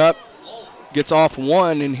bring it up. Gets off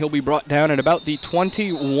one, and he'll be brought down at about the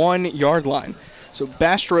 21-yard line. So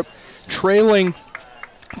Bastrop trailing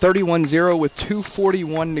 31-0 with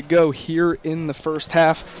 2:41 to go here in the first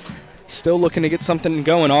half. Still looking to get something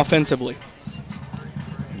going offensively.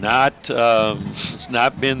 It's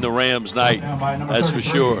not been the Rams' night, that's for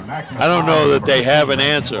sure. I don't know that they have an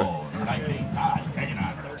answer.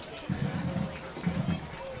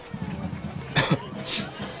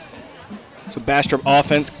 So Bastrop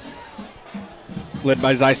offense, led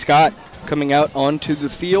by Zy Scott, coming out onto the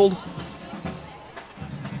field.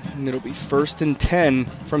 And it'll be 1st and 10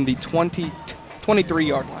 from the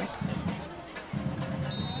 23-yard line.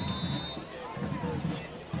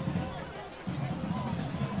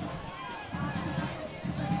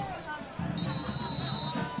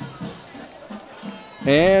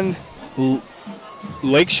 And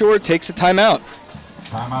Lakeshore takes a timeout.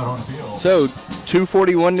 Timeout on the field. So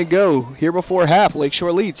 2:41 to go here before half.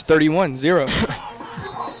 Lakeshore leads 31-0.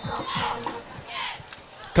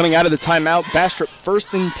 Coming out of the timeout, Bastrop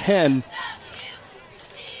 1st and 10.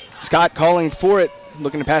 Scott calling for it,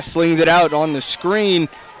 looking to pass, slings it out on the screen,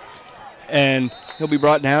 and he'll be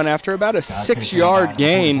brought down after about a 6-yard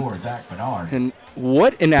gain. And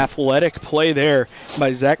what an athletic play there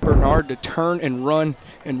by Zach Bernard to turn and run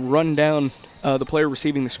down the player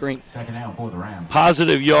receiving the screen. Second down for the Rams.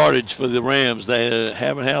 Positive yardage for the Rams. They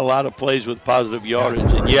haven't had a lot of plays with positive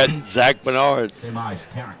yardage, and yet Zach Bernard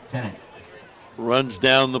runs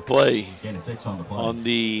down the play on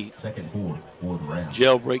the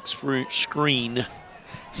jailbreak screen.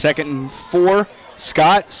 2nd and 4.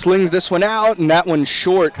 Scott slings this one out, and that one's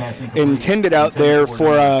short, intended out there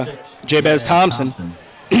for Jabez Thompson.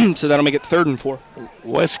 So that'll make it 3rd and 4.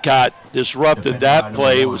 Westcott disrupted that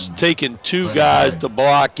play. It was taking 2 guys to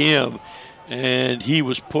block him, and he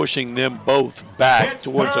was pushing them both back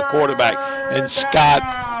towards the quarterback. And Scott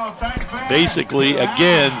basically,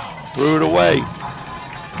 again, threw it away.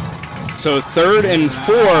 So 3rd and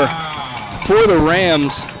 4 for the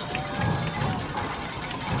Rams.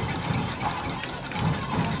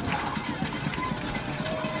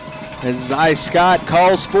 As Zy Scott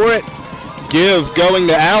calls for it. Give going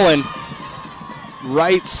to Allen.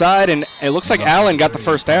 Right side, and it looks like Allen got the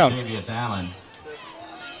first down.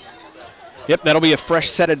 Yep, that'll be a fresh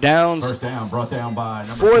set of downs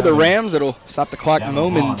for the Rams. It'll stop the clock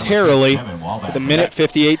momentarily with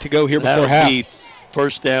 1:58 to go here before half. That'll be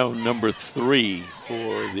first down number 3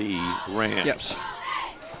 for the Rams. Yes.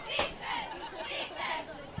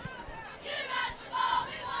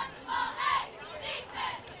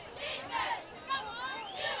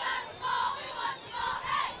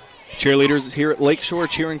 Cheerleaders here at Lakeshore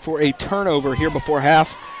cheering for a turnover here before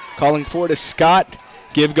half. Calling for it is Scott.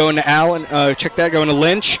 Give going to Allen. Check that going to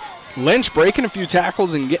Lynch. Lynch breaking a few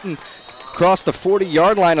tackles and getting across the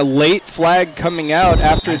 40-yard line. A late flag coming out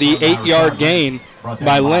after the 8-yard gain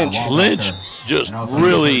by Lynch. Lynch just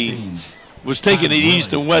really was taking it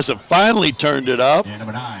east and west and finally turned it up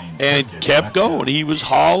and kept going. He was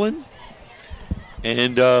hauling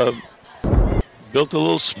and built a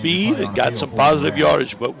little speed and got some positive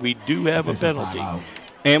yardage, but we do have a penalty.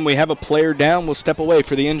 And we have a player down. We'll step away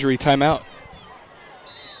for the injury timeout.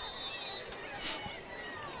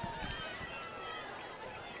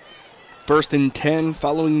 First and 10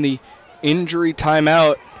 following the injury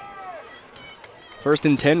timeout. 1st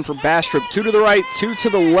and 10 for Bastrop. 2 to the right, 2 to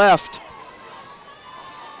the left.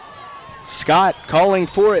 Scott calling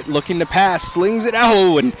for it, looking to pass, slings it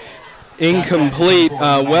out, and incomplete,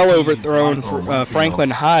 well overthrown for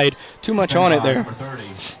Franklin Hyde. Too much on it there.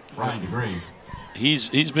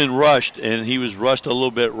 He's been rushed, and he was rushed a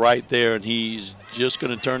little bit right there, and he's just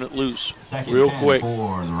going to turn it loose real quick.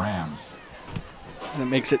 And that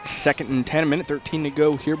makes it 2nd and 10, 1:13 to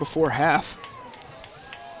go here before half.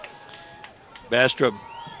 Bastrop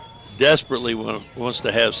desperately wants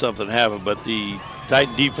to have something happen, but the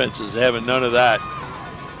Titan defense is having none of that.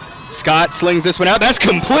 Scott slings this one out. That's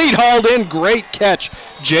complete, hauled in. Great catch.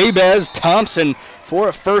 Jabez Thompson for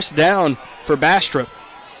a first down for Bastrop.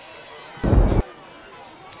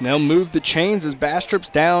 They'll move the chains as Bastrop's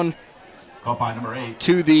down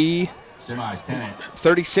to the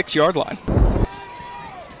 36-yard line.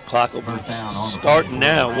 Clock will be starting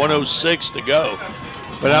now, 1:06 to go.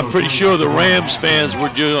 But I'm pretty sure the Rams fans were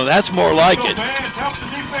doing, that's more like it.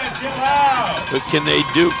 But can they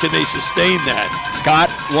sustain that? Scott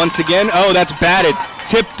once again, that's batted.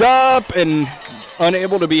 Tipped up and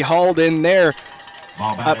unable to be hauled in there.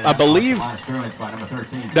 I believe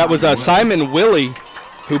that was Simon Willie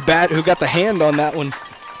who got the hand on that one.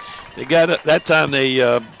 They got it, that time they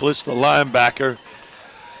blitzed the linebacker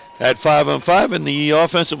at 5-on-5, and the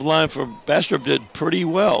offensive line for Bastrop did pretty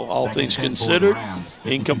well, all things considered.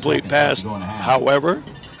 Incomplete pass, however.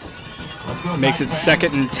 Makes it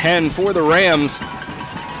 2nd and 10 for the Rams.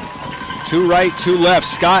 2 right, 2 left.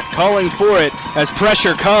 Scott calling for it as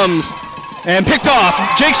pressure comes and picked off.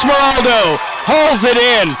 Jake Smeraldo hauls it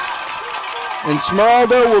in. And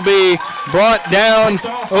Smeraldo will be brought down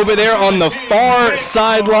over there on the far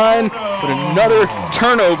sideline. But another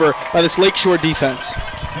turnover by this Lakeshore defense.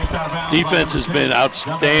 Defense has been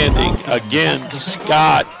outstanding. Again,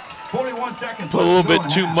 Scott put a little bit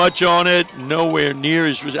too much on it, nowhere near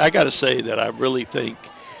as. I got to say that I really think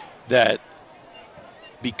that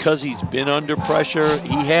because he's been under pressure,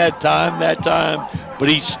 he had time that time, but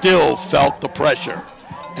he still felt the pressure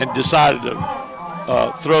and decided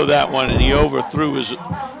to throw that one, and he overthrew his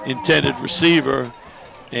intended receiver.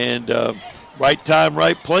 And right time,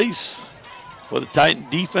 right place for the Titan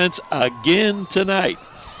defense again tonight.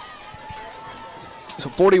 So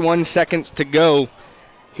 41 seconds to go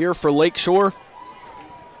here for Lakeshore.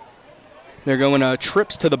 They're going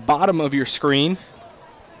trips to the bottom of your screen.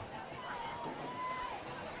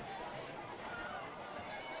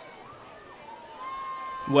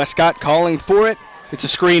 Westcott calling for it. It's a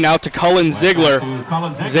screen out to Cullen Ziegler.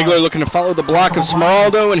 Ziegler looking to follow the block of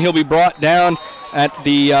Smeraldo, and he'll be brought down at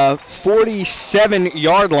the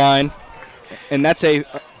 47-yard line. And that's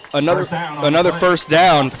another first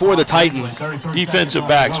down for the Titans. Defensive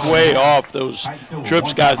backs way off those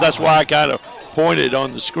trips guys. That's why I kind of pointed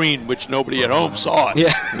on the screen, which nobody at home saw it.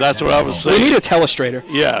 Yeah. That's what I was saying. We need a telestrator.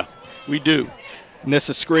 Yeah, we do. And this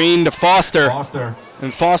is screen to Foster.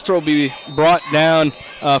 And Foster will be brought down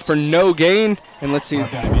for no gain. And let's see,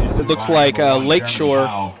 it looks like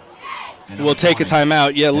Lakeshore will take a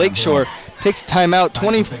timeout. Yeah, Lakeshore takes a timeout.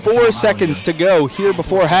 24 seconds to go here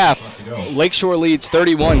before half. Lakeshore leads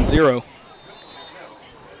 31-0.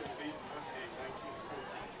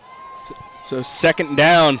 So second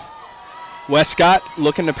down. Westcott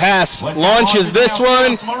looking to pass, launches this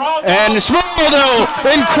one, and Smeraldo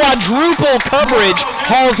in quadruple coverage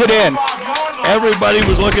hauls it in. Everybody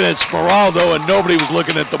was looking at Smeraldo and nobody was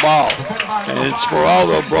looking at the ball. And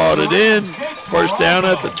Smeraldo brought it in, first down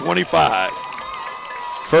at the 25.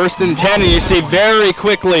 First and 10, and you see very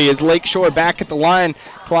quickly as Lakeshore back at the line,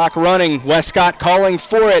 clock running. Westcott calling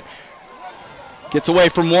for it. Gets away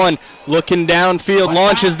from one, looking downfield,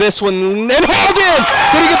 launches this one, and hauled in!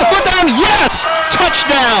 Did he get the foot down? Yes!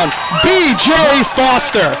 Touchdown, B.J.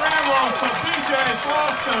 Foster.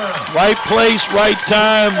 Right place, right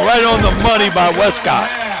time, right on the money by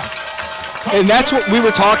Westcott. And that's what we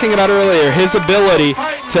were talking about earlier, his ability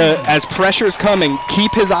to, as pressure's coming,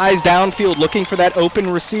 keep his eyes downfield, looking for that open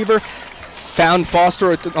receiver. Found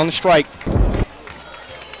Foster on the strike.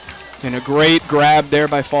 And a great grab there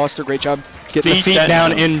by Foster, great job. Get the feet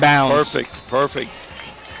down inbounds. Perfect, perfect.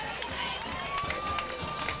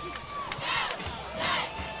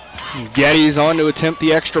 Getty's on to attempt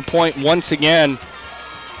the extra point once again.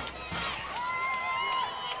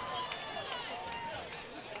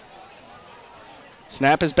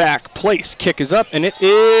 Snap is back, place, kick is up, and it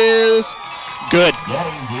is good.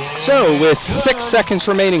 So with 6 seconds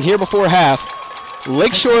remaining here before half,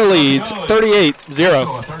 Lakeshore leads 38-0.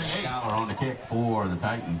 $38 on the kick for the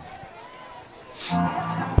Titans.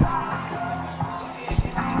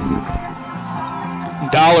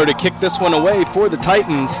 Dollar to kick this one away for the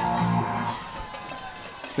Titans.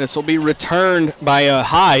 This will be returned by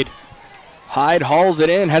Hyde. Hyde hauls it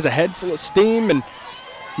in, has a head full of steam, and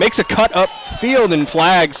makes a cut up field, and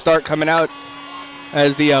flags start coming out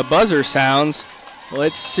as the buzzer sounds.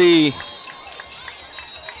 Let's see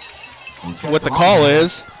what the call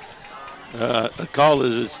is. The call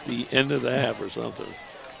is it's the end of the half or something.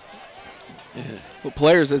 Yeah. Well,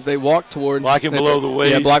 players, as they walk toward blocking below the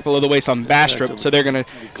waist. Yeah, block below the waist on Bastrop. So they're going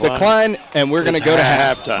to decline, and we're going to go to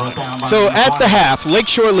halftime. So at the half,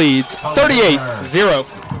 Lakeshore leads 38-0.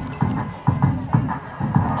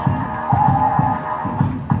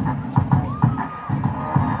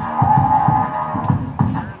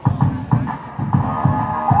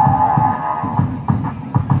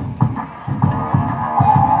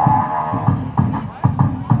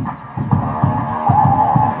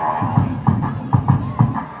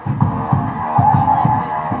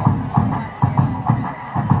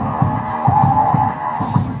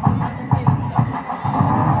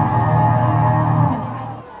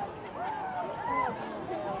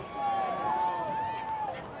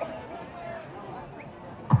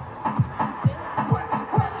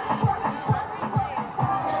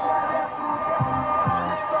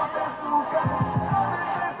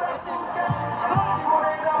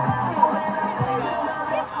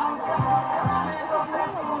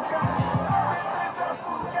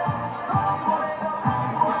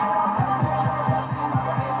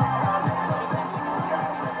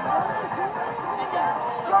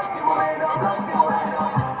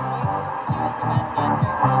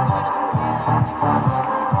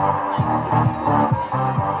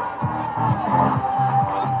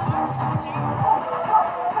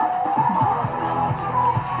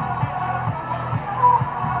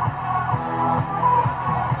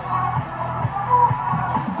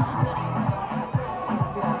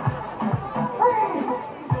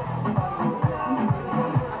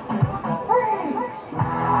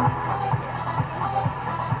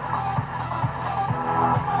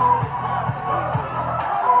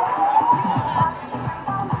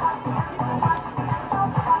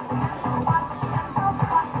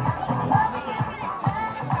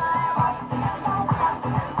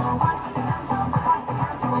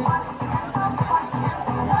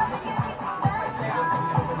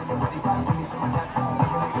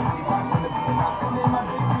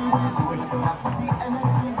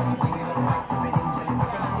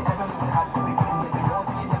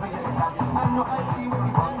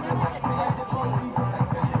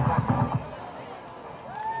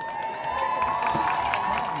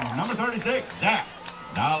 number 36, Zach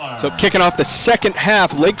Dollar. So kicking off the second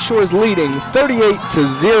half, Lakeshore is leading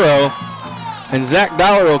 38-0, and Zach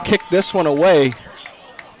Dollar will kick this one away.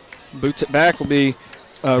 Boots it back, will be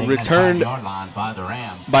returned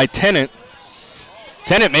by Tennant.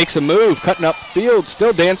 Tennant makes a move, cutting up field,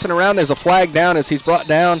 still dancing around. There's a flag down as he's brought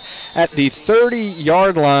down at the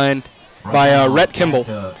 30-yard line by Rhett Kimball.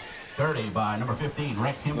 30 by number 15,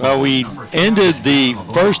 Rhett Kimball. Well, we ended the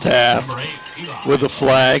first half with a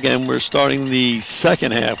flag, and we're starting the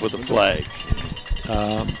second half with a flag.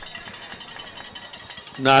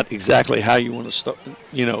 Not exactly how you want to start,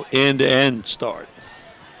 end-to-end start.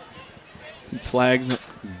 Flags.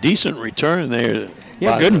 Decent return there.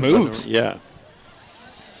 Yeah, good moves. Yeah.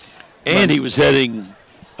 And he was heading,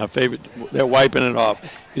 they're wiping it off.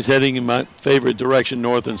 He's heading in my favorite direction,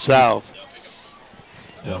 north and south.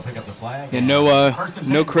 They'll pick up the flag. And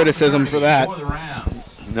no criticism for that.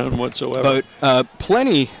 None whatsoever. But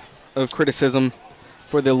plenty of criticism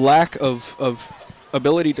for the lack of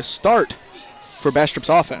ability to start for Bastrop's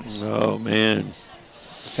offense. Oh, man.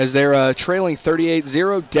 As they're trailing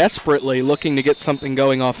 38-0, desperately looking to get something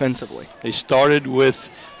going offensively. They started with,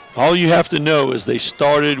 all you have to know is they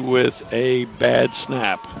started with a bad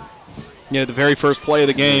snap. Yeah, the very first play of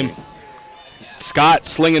the game. Scott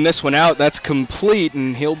slinging this one out. That's complete,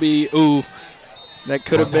 and he'll be, that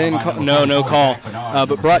could have been, no call.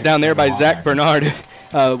 But brought down there by Zach Bernard.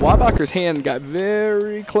 Wabacher's hand got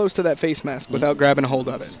very close to that face mask without grabbing a hold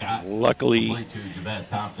of it. Luckily,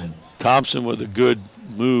 Thompson with a good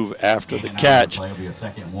move after the catch.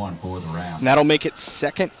 And that'll make it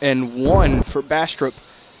 2nd and 1 for Bastrop,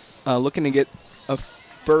 looking to get a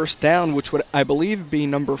first down, which would, I believe, be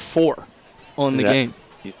number 4 on the game.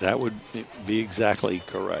 That would be exactly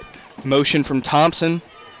correct. Motion from Thompson.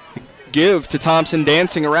 Give to Thompson,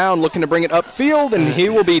 dancing around, looking to bring it upfield, and he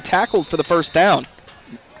will be tackled for the first down.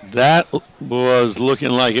 That was looking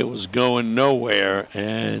like it was going nowhere,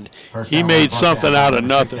 and he made something out of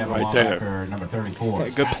nothing right there. Yeah,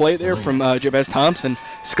 good play there from Jabez Thompson.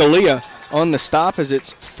 Scalia on the stop as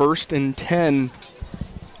it's 1st and 10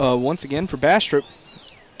 once again for Bastrop.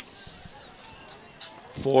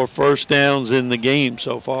 4 first downs in the game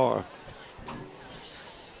so far.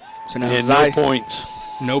 So now and no points.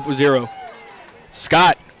 Nope, 0.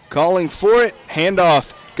 Scott calling for it.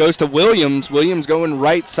 Handoff goes to Williams. Williams going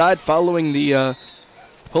right side following the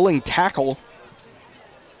pulling tackle.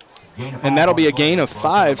 And that'll be a gain of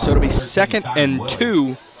 5, so it'll be 2nd and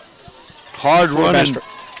 2. Hard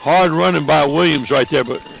running by Williams right there,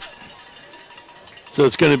 but so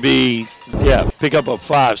it's going to be, pick up a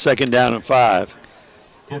 5, 2nd down and 5.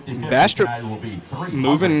 Bastrop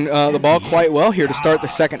moving the ball quite well here to start the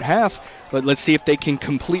second half, but let's see if they can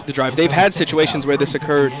complete the drive. They've had situations where this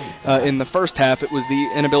occurred in the first half. It was the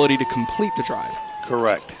inability to complete the drive.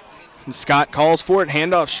 Correct. And Scott calls for it,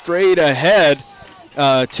 handoff straight ahead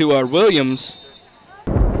to Williams.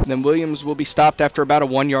 And then Williams will be stopped after about a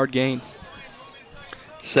 1-yard gain.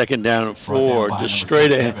 2nd down and 4, just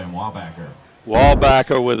straight ahead.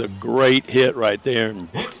 Wallbacker with a great hit right there and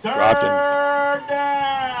dropped him.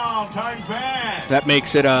 That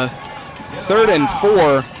makes it a 3rd and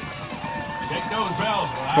 4,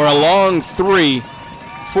 or a long 3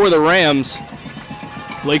 for the Rams.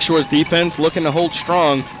 Lakeshore's defense looking to hold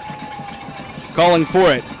strong. Calling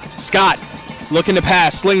for it. Scott looking to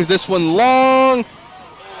pass, slings this one long,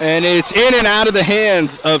 and it's in and out of the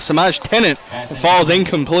hands of Samaj Tennant. It falls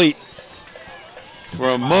incomplete.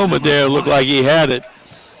 For a moment there, it looked like he had it,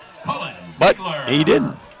 but he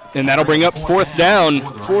didn't. And that'll bring up 4th down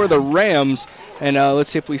for the Rams. And let's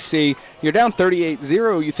see if we see. You're down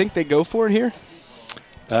 38-0. You think they go for it here?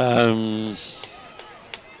 Well,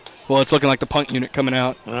 it's looking like the punt unit coming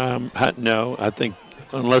out. No, I think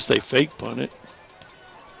unless they fake punt it.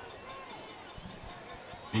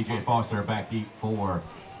 B.J. Foster back deep for.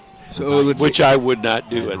 Which I would not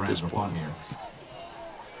do at this point.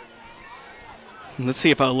 Let's see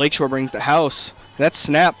if Lakeshore brings the house. That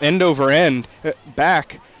snap end over end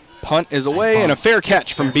back. Punt is away, and a fair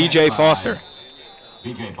catch from B.J. Foster.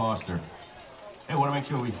 B.J. Foster. Hey, want to make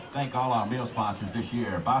sure we thank all our meal sponsors this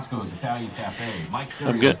year. Bosco's Italian Cafe, Mike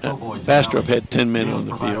Sirius, Bastrop had 10 men on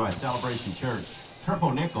the field. Celebration Church,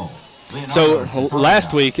 Triple Nickel. So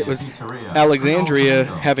last week it was Alexandria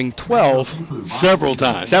having 12 several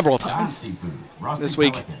times. This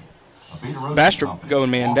week, Bastrop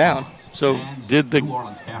going man down. So did the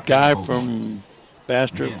guy from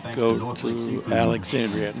Bastrop go to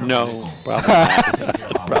Alexandria? No,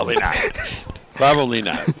 probably not. Probably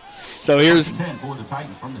not. So here's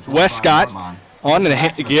Westcott on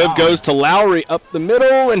the give, goes to Lowry up the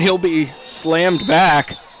middle, and he'll be slammed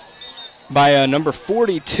back by number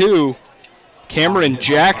 42, Cameron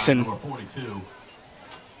Jackson.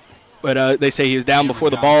 But they say he was down before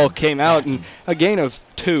the ball came out, and a gain of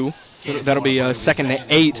 2. That'll be 2nd and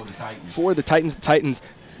 8 for the Titans. The Titans'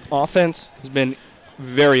 offense has been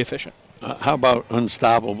very efficient. How about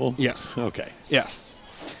unstoppable? Yes. Okay. Yeah.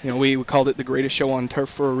 You know, we called it the greatest show on turf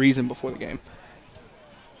for a reason before the game.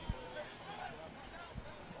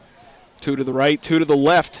 2 to the right, 2 to the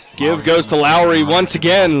left. Give goes to Lowry once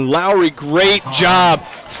again. Lowry, great job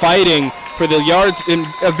fighting for the yards, in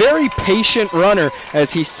a very patient runner.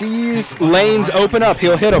 As he sees lanes open up,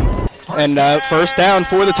 he'll hit them. And first down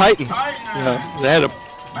for the Titans. Yeah, they had a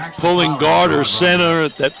pulling guard or center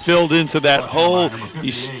that filled into that hole.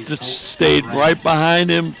 He stayed right behind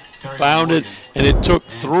him, found it, and it took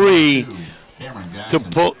 3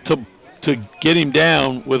 to get him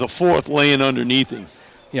down, with a 4th laying underneath him.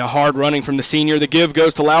 Yeah, hard running from the senior. The give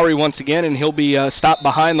goes to Lowry once again, and he'll be stopped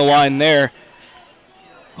behind the line there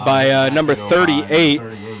by number 38,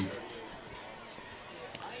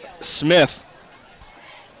 Smith.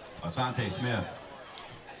 Asante Smith.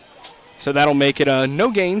 So that'll make it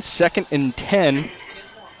no gain, 2nd and 10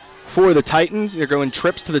 for the Titans. They're going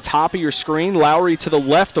trips to the top of your screen. Lowry to the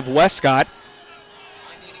left of Westcott.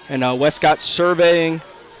 And Westcott surveying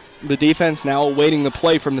the defense, now awaiting the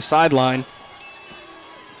play from the sideline.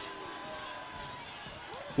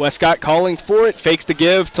 Westcott calling for it, fakes the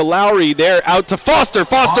give to Lowry. There, out to Foster.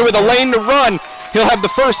 Foster with a lane to run. He'll have the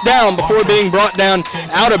first down before being brought down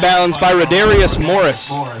out of bounds by Rodarius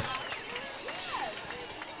Morris.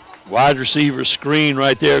 Wide receiver screen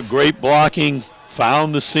right there, great blocking,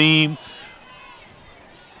 found the seam,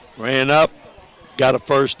 ran up, got a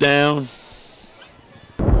first down.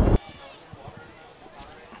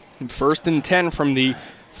 And 1st and 10 from the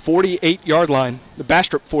 48-yard line, the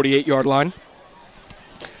Bastrop 48-yard line.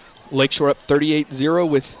 Lakeshore up 38-0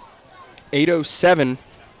 with 8:07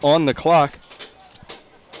 on the clock.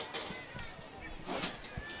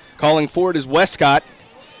 Calling for it is Westcott.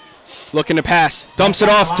 Looking to pass. Dumps it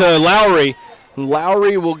off to Lowry.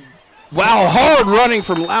 Lowry will, wow, hard running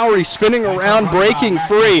from Lowry, spinning around, breaking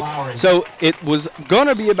free. So it was going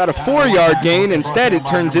to be about a 4-yard gain. Instead, it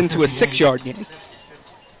turns into a 6-yard gain.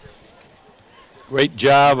 Great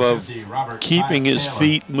job of keeping his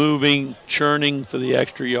feet moving, churning for the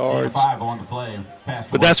extra yards.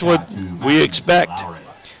 But that's what we expect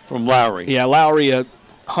from Lowry. Yeah, Lowry, a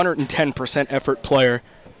 110% effort player.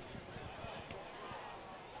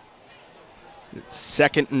 It's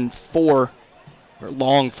 2nd and 4, or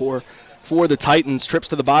long 4, for the Titans. Trips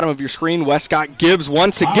to the bottom of your screen. Westcott gives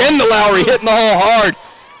once again to Lowry, hitting the hole hard.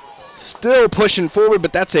 Still pushing forward,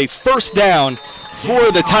 but that's a first down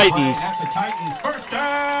for the Titans. First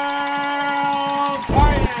down,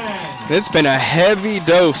 Titans. It's been a heavy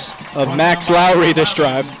dose of Max Lowry this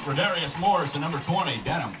drive. Rodarius Morris, the number 20,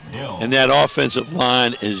 Denham Hill. And that offensive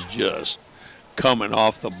line is just coming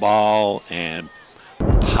off the ball and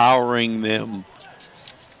powering them.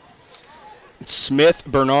 Smith,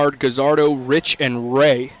 Bernard, Gazzardo, Rich, and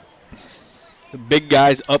Ray. The big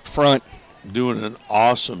guys up front. Doing an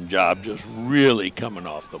awesome job, just really coming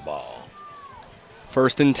off the ball.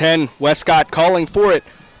 1st and 10, Westcott calling for it.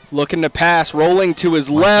 Looking to pass, rolling to his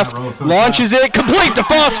left, launches it, complete to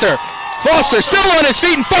Foster. Foster still on his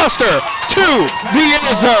feet, and Foster to the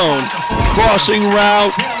end zone. Crossing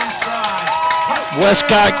route.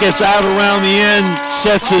 Westcott gets out around the end,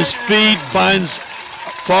 sets his feet, finds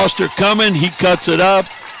Foster coming. He cuts it up.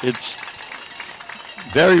 It's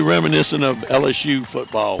very reminiscent of LSU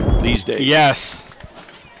football these days. Yes.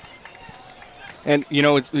 And, you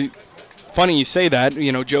know, it's funny you say that.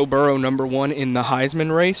 You know, Joe Burrow, number 1 in the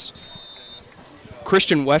Heisman race.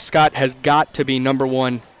 Christian Westcott has got to be number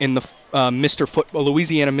 1 in the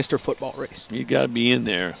Louisiana Mr. Football race. He's got to be in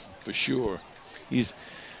there for sure. He's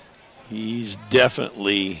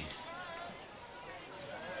definitely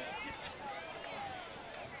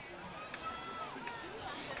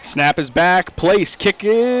snap is back, place, kick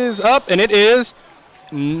is up, and it is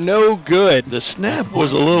no good. The snap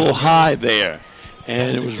was a little high there,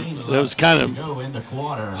 and it was kind of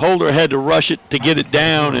Holder had to rush it to get it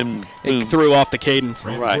down, and it threw off the cadence.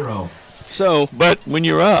 Right. So, but when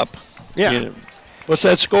you're up, yeah. You know, what's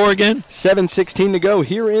that score again? 7:16 to go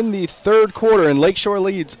here in the 3rd quarter, and Lakeshore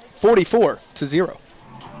leads 44-0.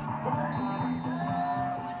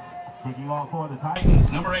 Kicking off for the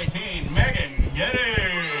Titans, number 18, Megan Getty.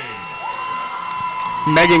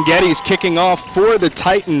 Megan Getty's kicking off for the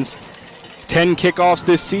Titans. 10 kickoffs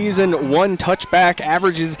this season, 1 touchback,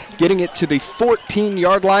 averages getting it to the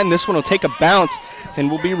 14-yard line. This one will take a bounce and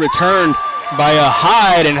will be returned by a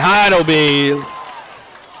Hyde, and Hyde will be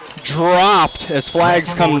dropped as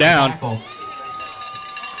flags come down.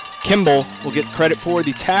 Kimball will get credit for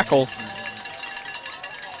the tackle.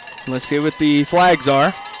 Let's see what the flags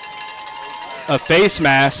are. A face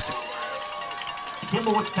mask.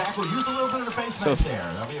 Kimball with the tackle. Use a little bit of the face mask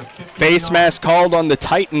there. That'll be a 15 Face mask called on the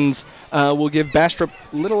Titans will give Bastrop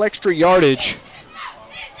a little extra yardage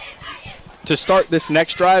to start this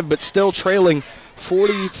next drive, but still trailing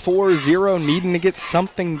 44-0, needing to get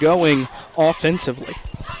something going offensively.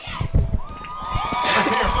 Let's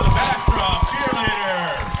hear for the Bastrop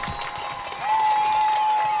cheerleader.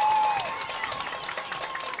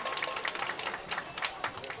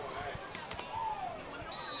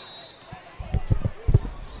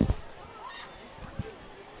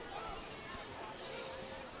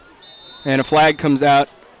 And a flag comes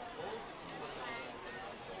out.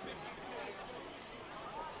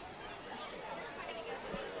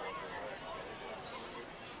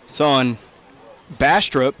 It's on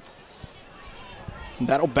Bastrop.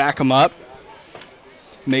 That'll back him up.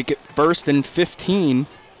 Make it 1st and 15.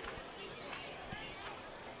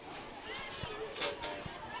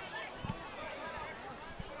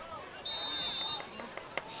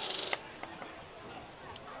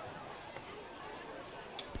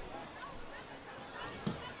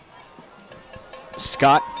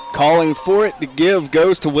 Scott calling for it. The give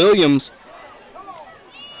goes to Williams.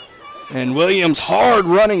 And Williams hard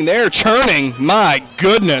running there, churning. My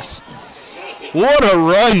goodness. What a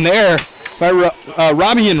run there by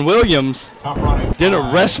Robbie and Williams. Did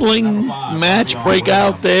a wrestling match break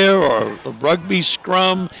out there or a rugby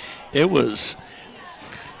scrum? It was,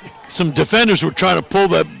 some defenders were trying to pull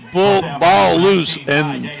that ball loose,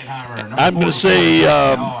 and I'm going to say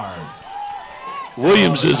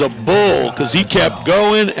Williams is a bull because he kept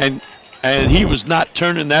going and he was not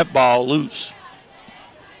turning that ball loose.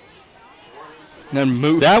 And then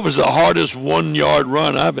move. That was the hardest 1 yard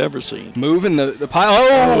run I've ever seen. Moving the pile.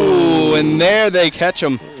 Oh, and there they catch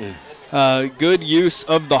him. Good use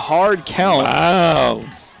of the hard count. Wow.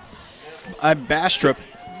 Bastrop.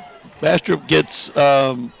 Bastrop gets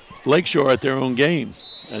Lakeshore at their own game.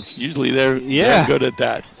 That's usually they're good at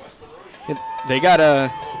that. They got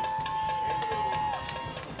a.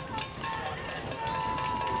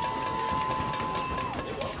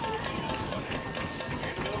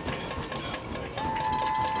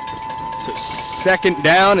 So 2nd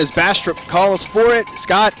down as Bastrop calls for it.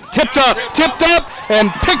 Scott tipped up,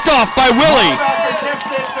 and picked off by Willie.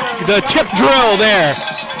 The tip drill there.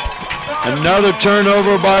 Another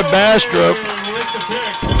turnover by Bastrop.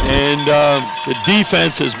 And the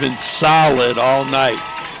defense has been solid all night.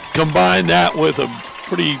 Combine that with a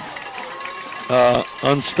pretty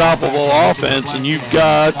unstoppable offense, and you've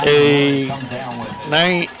got a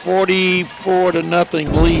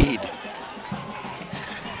 44-0 lead.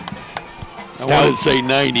 I wanted to say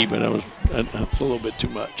 90, but that's a little bit too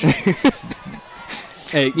much.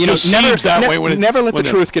 Hey, you know, never let the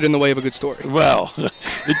truth get in the way of a good story. Well,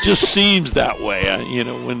 it just seems that way, you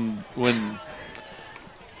know, when.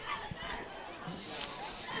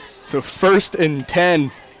 So 1st and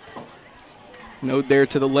 10. Note there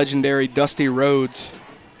to the legendary Dusty Rhodes.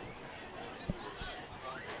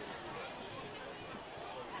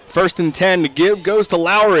 1st and 10. The give goes to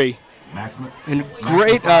Lowry. And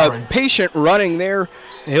great patient running there.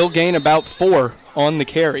 He'll gain about 4 on the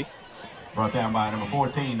carry. Brought down by number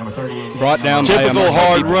 14, number 38. Brought down by typical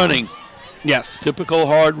hard running. Yes. Typical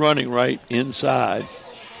hard running right inside.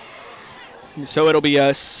 So it'll be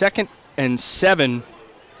a 2nd and 7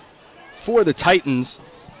 for the Titans.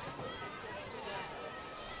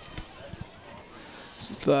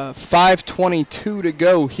 5:22 to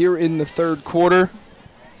go here in the 3rd quarter.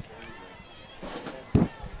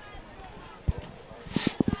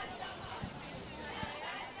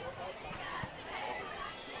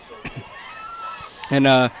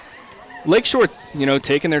 And Lakeshore, you know,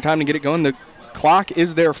 taking their time to get it going. The clock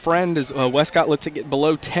is their friend as Westcott lets it get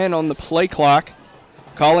below 10 on the play clock.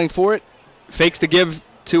 Calling for it. Fakes the give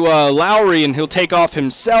to Lowry, and he'll take off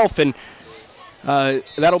himself, and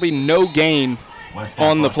that'll be no gain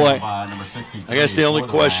on the play. I guess the only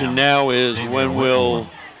question now is when will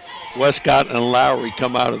Westcott and Lowry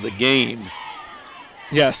come out of the game?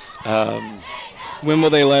 Yes. When will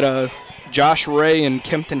they let Josh Ray and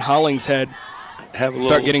Kempton Hollingshead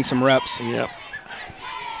start getting some reps? Yeah.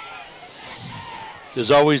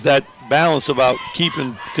 There's always that balance about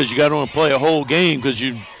keeping, because you got to want to play a whole game, because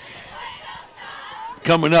you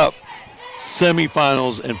coming up,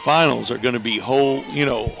 semifinals and finals are going to be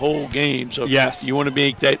whole games. So yes, you want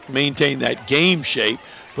to maintain that game shape,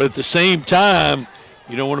 but at the same time,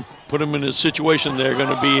 you don't want to put them in a situation they're going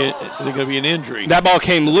to be an injury. That ball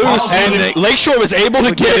came loose, and Lakeshore was able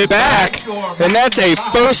to get it back, and that's a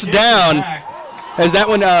first down. As that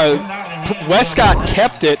one, Westcott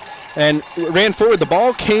kept it and ran forward. The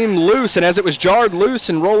ball came loose, and as it was jarred loose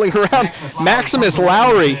and rolling around, Maximus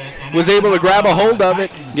Lowry was able to grab a hold of it,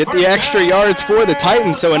 get the extra yards for the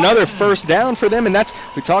Titans. So another first down for them, and that's,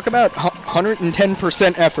 we talk about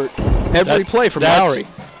 110% effort every play from Lowry.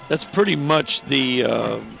 That's pretty much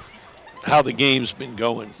the how the game's been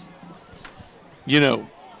going. You know,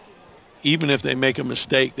 even if they make a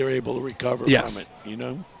mistake, they're able to recover from it, you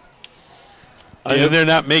know. They're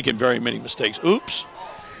not making very many mistakes. Oops,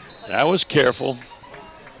 that was careful.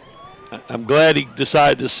 I'm glad he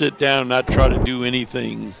decided to sit down and not try to do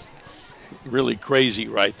anything really crazy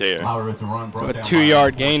right there. A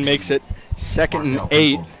 2-yard gain makes it 2nd and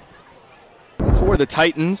 8 for the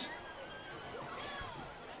Titans.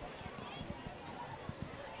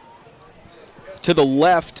 To the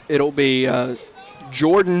left, it'll be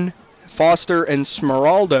Jordan, Foster, and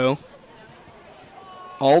Smeraldo.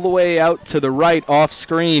 All the way out to the right, off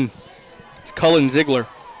screen, it's Cullen Ziegler.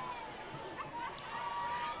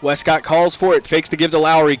 Westcott calls for it, fakes to give to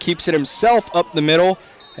Lowry, keeps it himself up the middle,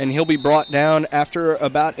 and he'll be brought down after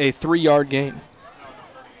about a 3-yard gain.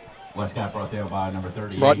 Westcott brought down by number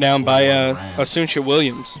 38. Brought down by Asuncia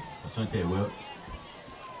Williams. Asante Williams.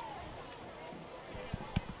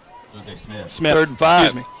 Asante Smith. Smith. 3rd and 5.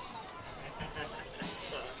 Excuse me.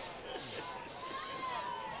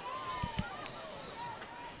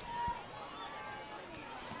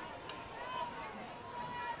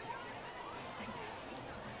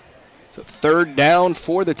 So 3rd down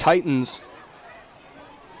for the Titans.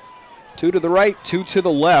 2 to the right, 2 to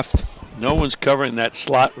the left. No one's covering that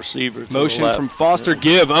slot receiver. Motion from Foster,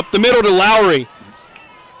 give up the middle to Lowry.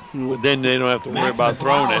 But then they don't have to worry about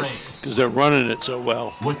throwing it because they're running it so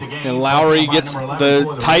well. And Lowry gets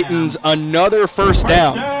the Titans another first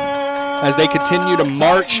down as they continue to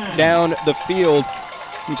march down the field.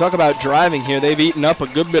 You talk about driving here. They've eaten up a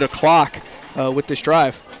good bit of clock with this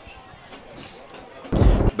drive.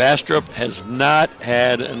 Bastrop has not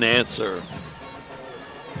had an answer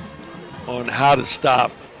on how to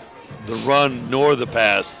stop the run nor the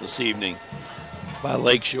pass this evening by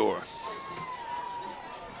Lakeshore.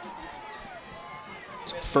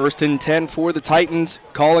 1st and 10 for the Titans,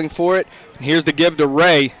 calling for it. And here's the give to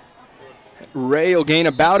Ray. Ray will gain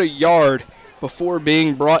about a yard before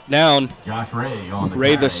being brought down. Josh Ray on the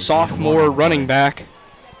Ray, the sophomore running back,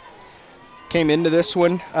 came into this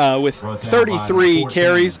one with 33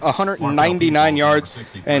 carries, 199 yards,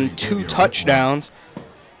 and 2 touchdowns.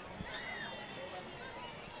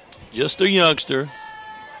 Just a youngster.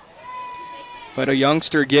 But a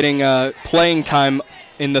youngster getting playing time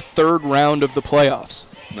in the 3rd round of the playoffs.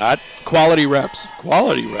 Not quality reps.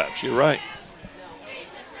 Quality reps, you're right.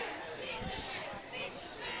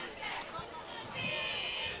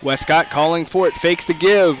 Westcott calling for it, fakes to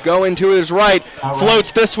give, going to his right,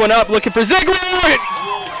 floats this one up, looking for Ziegler,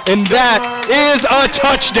 and that is a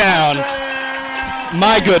touchdown.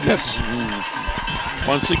 My goodness.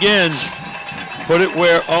 Once again, put it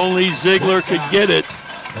where only Ziegler could get it.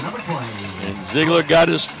 And Ziegler got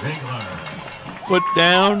his foot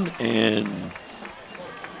down and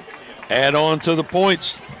add on to the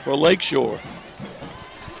points for Lakeshore.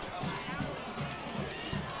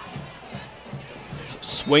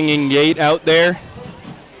 Swinging gate out there.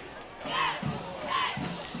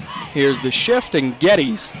 Here's the shift, and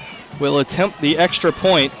Geddes will attempt the extra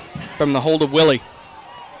point from the hold of Willie.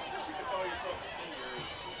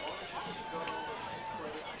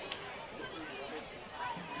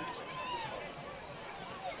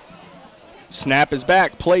 Snap is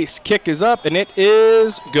back, place, kick is up, and it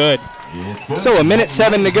is good. So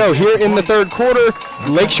 1:07 to go here in the 3rd quarter.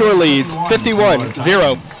 Lakeshore leads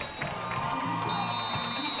 51-0.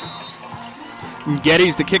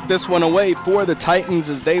 Geddes to kick this one away for the Titans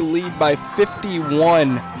as they lead by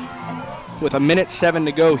 51 with 1:07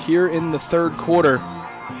 to go here in the 3rd quarter.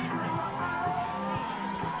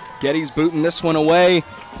 Geddes booting this one away.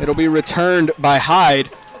 It'll be returned by Hyde.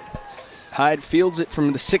 Hyde fields it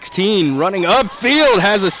from the 16, running upfield,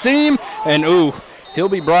 has a seam, and he'll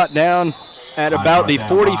be brought down at about the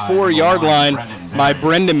 44-yard line by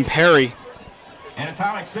Brendan Perry.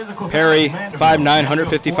 Perry, 5'9",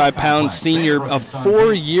 155 pounds, senior, a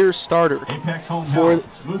 4-year starter for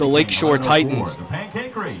the Lakeshore Titans. The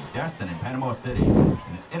Pancakery, Destin in Panama City, an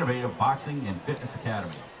innovative boxing and fitness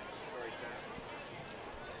academy.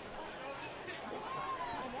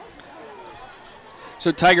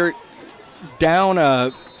 So Tiger down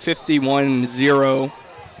 51-0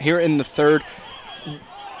 here in the 3rd.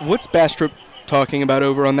 What's Bastrop talking about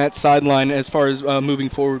over on that sideline as far as moving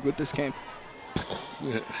forward with this game?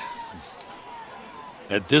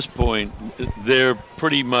 At this point, they're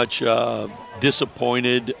pretty much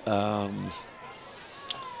disappointed.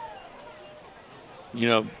 You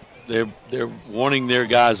know, they're wanting their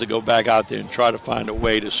guys to go back out there and try to find a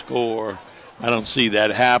way to score. I don't see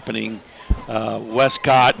that happening.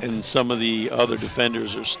 Westcott and some of the other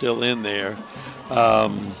defenders are still in there.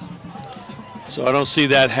 So I don't see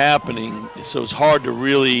that happening. So it's hard to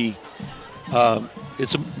really,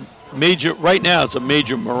 it's a major, right now it's a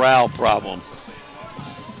major morale problem.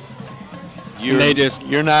 You're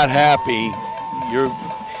not happy.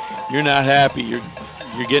 You're not happy. You're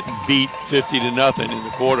getting beat 50-0 in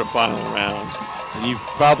the quarterfinal rounds, and you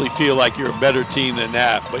probably feel like you're a better team than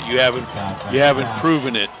that, but you haven't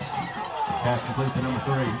proven it. Pass complete to number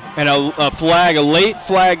 3. And a late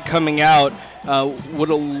flag coming out would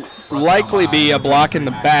likely be a block in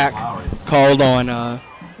the back called on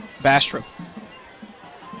Bastrop.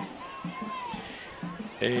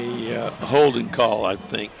 A holding call, I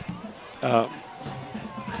think.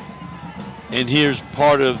 And here's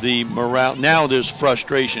part of the morale. Now there's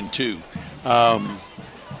frustration too. Part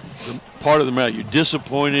of the morale, you're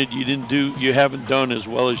disappointed. You haven't done as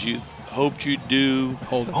well as you hoped you'd do.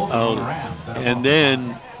 And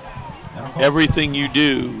then everything you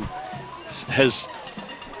do has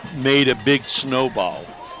made a big snowball.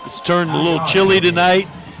 It's turned a little chilly tonight.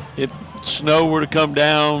 If snow were to come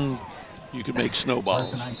down, you could make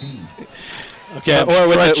snowballs. Okay,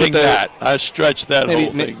 or I stretched that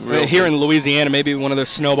whole thing. Here in Louisiana, maybe one of those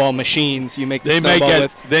snowball machines you make the snowball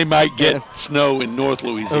with. They might get snow in North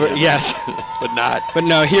Louisiana. Yes. But not. But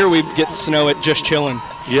no, here we get snow at Just Chillin'.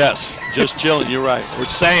 Yes, Just Chillin', you're right. Or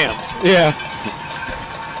Sam's. Yeah.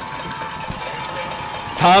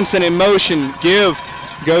 Thompson in motion. Give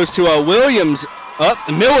goes to Williams.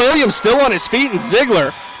 Williams still on his feet, and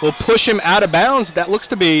Ziegler will push him out of bounds. That looks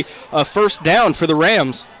to be a first down for the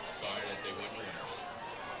Rams.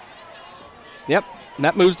 Yep, and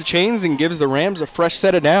that moves the chains and gives the Rams a fresh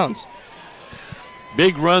set of downs.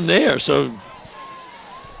 Big run there, so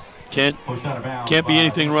can't be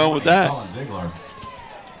anything wrong with that.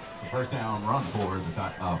 The first down run for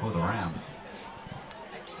the Rams.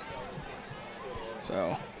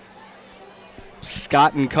 So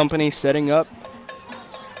Scott and company setting up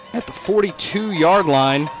at the 42-yard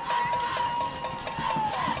line.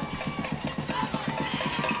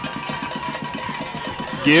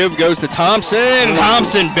 Give goes to Thompson.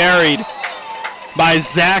 Thompson buried by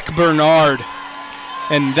Zach Bernard.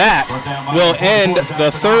 And that will end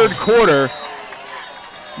the third quarter.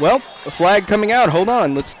 Well, a flag coming out. Hold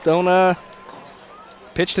on. Let's don't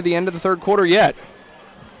pitch to the end of the third quarter yet.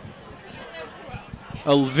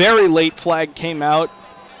 A very late flag came out.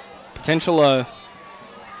 Potential,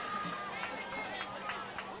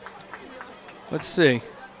 let's see.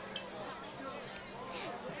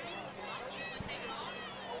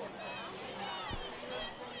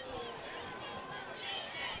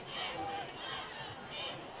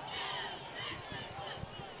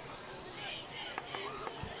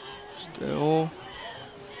 Still.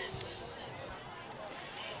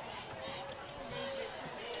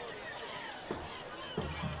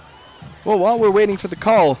 Well, while we're waiting for the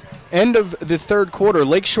call, end of the third quarter,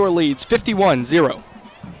 Lakeshore leads 51-0.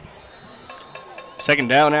 Second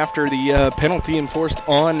down after the penalty enforced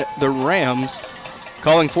on the Rams.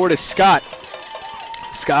 Calling for it is Scott.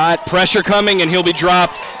 Scott, pressure coming, and he'll be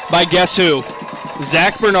dropped by guess who?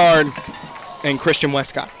 Zach Bernard and Christian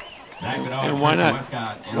Westcott. And why not?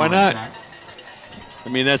 Why not? I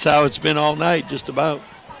mean, that's how it's been all night, just about.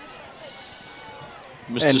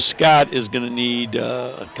 Mr. Scott is going to need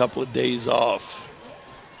a couple of days off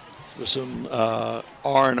for some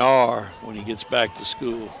R&R when he gets back to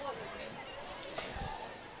school.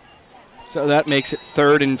 So that makes it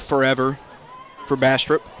third and forever for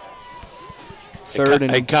Bastrop. Third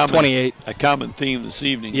and 28. A common theme this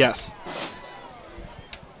evening. Yes.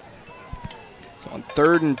 On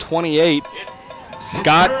third and 28,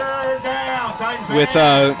 Scott with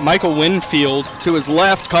Michael Winfield to his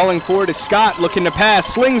left, calling for it is Scott, looking to pass,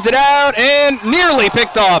 slings it out, and nearly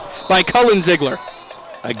picked off by Cullen Ziegler.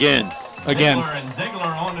 Again. Ziegler and Ziegler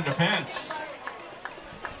on the defense.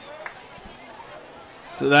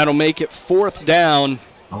 So that'll make it fourth down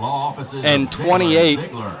and 28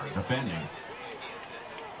 Ziegler defending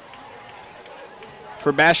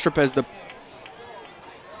for Bastrop as the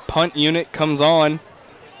punt unit comes on.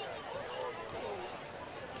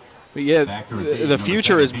 But yeah, the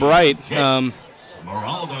future is bright.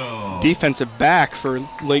 Defensive back for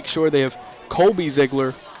Lakeshore. They have Colby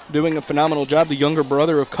Ziegler doing a phenomenal job, the younger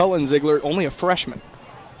brother of Cullen Ziegler, only a freshman.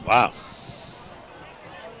 Wow.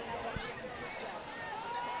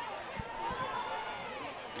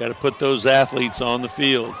 Got to put those athletes on the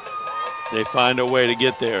field. They find a way to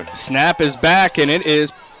get there. Snap is back, and it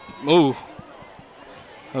is, ooh,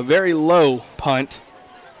 a very low punt.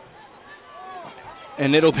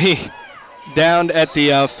 And it'll be down at the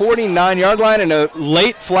 49-yard line, and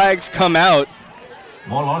late flags come out.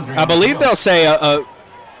 I believe they'll say,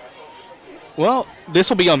 well, this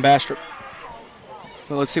will be on Bastrop.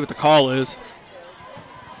 Well, let's see what the call is.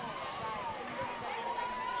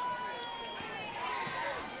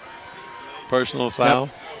 Personal foul.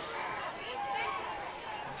 Yep.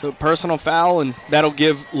 So personal foul, and that'll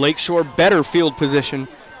give Lakeshore better field position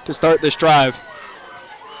to start this drive.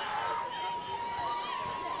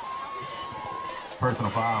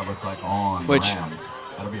 Personal foul looks like on the Rams.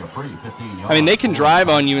 That'll be a free 15 yards. I mean, they can drive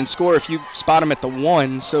on you and score if you spot them at the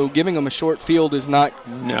 1, so giving them a short field is not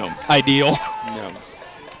ideal. No.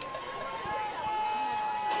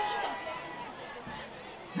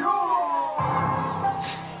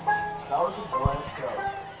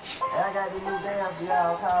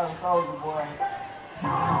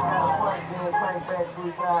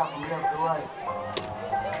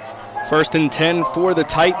 First and 10 for the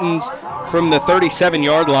Titans from the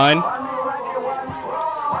 37-yard line.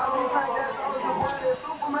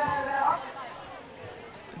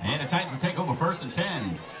 And the Titans will take over first and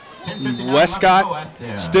 10. Westcott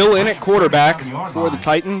still in at quarterback for the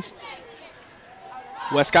Titans.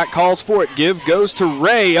 Westcott calls for it. Give goes to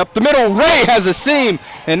Ray up the middle. Ray has a seam,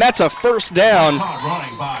 and that's a first down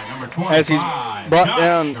as he's brought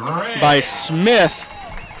down by Smith.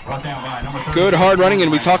 Good hard running,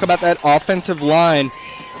 and we talk about that offensive line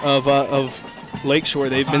of Lakeshore.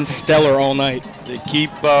 They've been stellar all night. They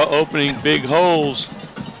keep opening big holes.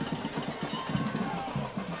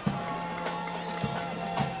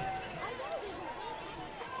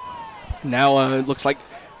 Now it looks like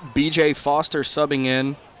B.J. Foster subbing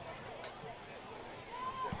in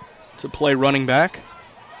to play running back.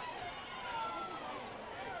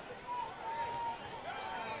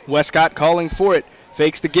 Westcott calling for it.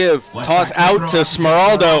 Fakes the give. Toss out to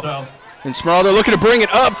Smeraldo. And Smeraldo looking to bring it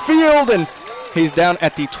upfield, and he's down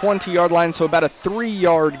at the 20-yard line, so about a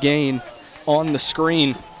 3-yard gain on the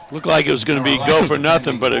screen. Looked like it was going to be go for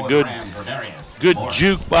nothing, but a good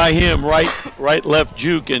juke by him, right left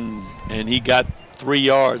juke, and he got 3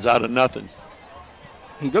 yards out of nothing.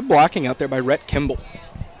 And good blocking out there by Rhett Kimball.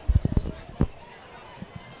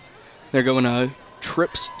 They're going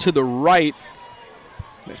trips to the right.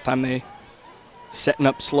 This time they setting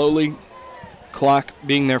up slowly, clock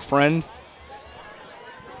being their friend.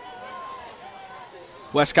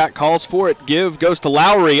 Westcott calls for it. Give goes to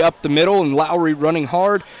Lowry up the middle, and Lowry running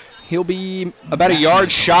hard. He'll be about a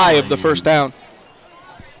yard shy of the first down.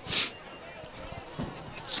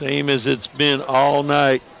 Same as it's been all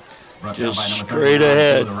night, just straight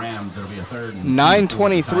ahead.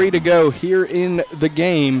 9:23 to go here in the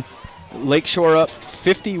game. Lakeshore up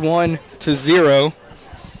 51-0.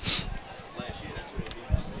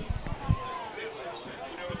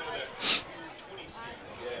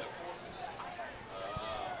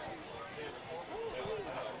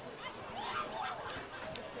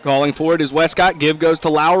 Calling for it is Westcott. Give goes to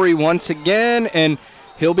Lowry once again, and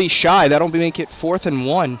he'll be shy. That'll make it 4th and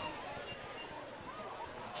 1.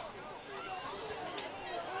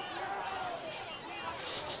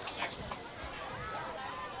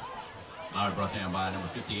 Lowry brought down by number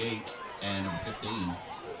 58 and number 15.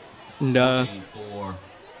 And, 15 for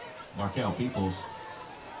Markel Peoples.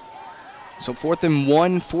 So 4th and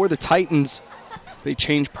 1 for the Titans. They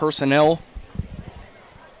change personnel.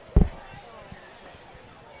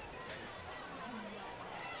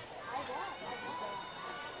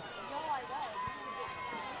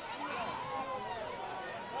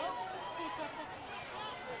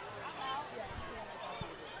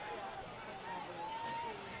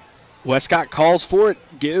 Westcott calls for it.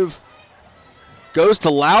 Give goes to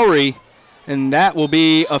Lowry, and that will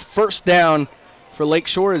be a first down for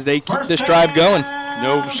Lakeshore as they keep this drive going.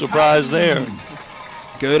 No surprise there.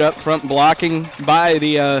 Good up front blocking by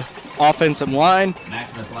the offensive line.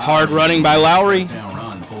 Hard running by Lowry.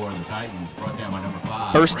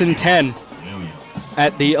 First and 10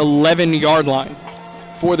 at the 11-yard line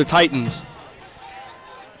for the Titans.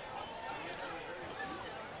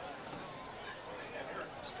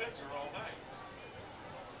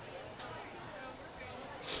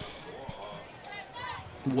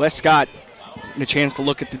 Westcott a chance to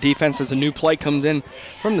look at the defense as a new play comes in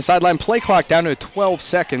from the sideline. Play clock down to 12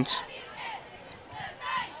 seconds.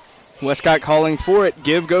 Westcott calling for it.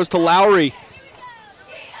 Give goes to Lowry.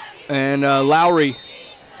 And Lowry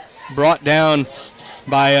brought down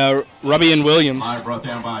by Rubian Williams. Brought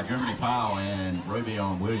down by Germany Powell and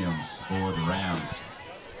Rubian Williams for the Rams.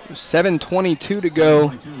 7:22 to go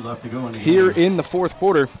here in the fourth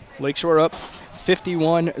quarter. Lakeshore up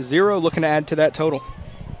 51-0, looking to add to that total.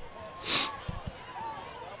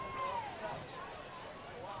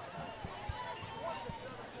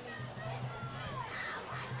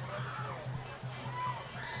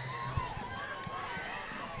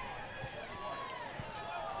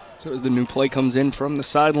 So as the new play comes in from the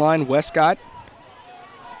sideline, Westcott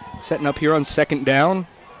setting up here on second down.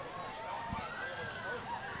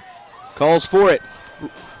 Calls for it.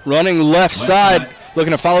 Running left side,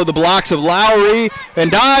 looking to follow the blocks of Lowry,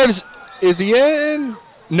 and dives. Is he in?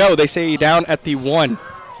 No, they say down at the 1.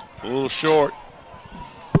 A little short.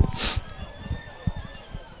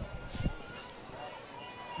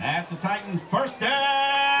 That's the Titans' first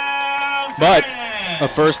down. But a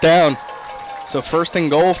first down. So first and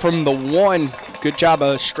goal from the 1. Good job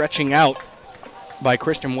of stretching out by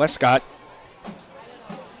Christian Westcott.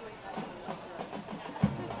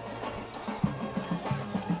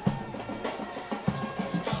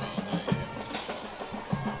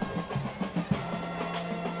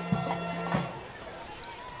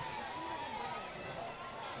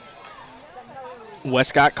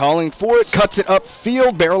 Westcott calling for it, cuts it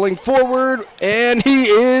upfield, barreling forward, and he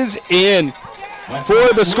is in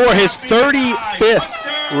for the score, his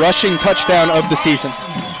 35th rushing touchdown of the season.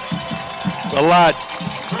 A lot.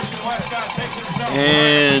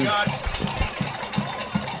 And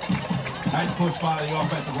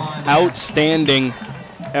outstanding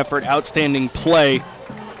effort, outstanding play.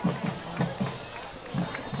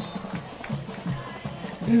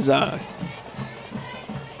 Is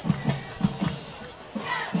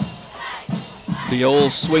the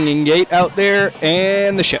old swinging gate out there,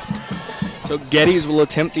 and the shift. So Geddes will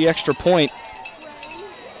attempt the extra point.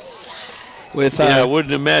 With yeah, I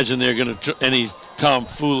wouldn't imagine they're going to any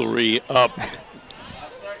tomfoolery up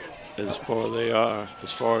as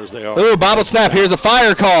far as they are. Ooh, bobble snap. Here's a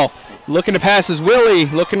fire call. Looking to pass is Willie.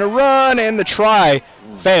 Looking to run, and the try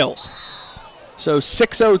fails. So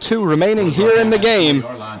 6:02 remaining here in the game.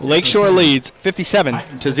 Lakeshore leads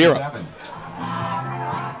 57-0.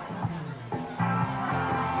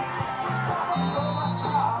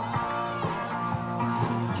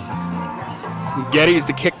 Geddes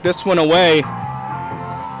to kick this one away.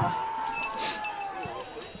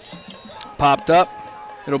 Popped up.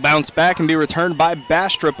 It'll bounce back and be returned by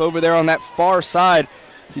Bastrop over there on that far side.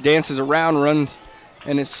 As he dances around, runs,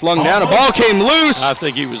 and is slung down. A ball came loose. I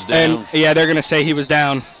think he was down. And yeah, they're going to say he was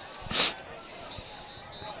down.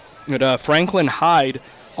 But Franklin Hyde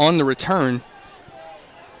on the return.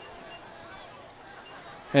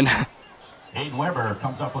 And Aiden Weber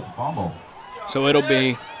comes up with the fumble. So it'll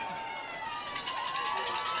be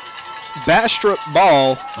Bastrop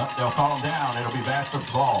ball. Oh, they'll call him down. It'll be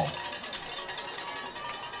Bastrop's ball.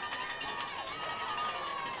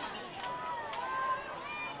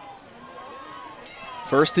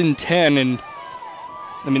 First and 10, and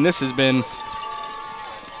I mean, this has been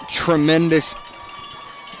tremendous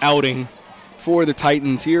outing for the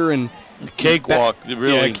Titans here. And cakewalk,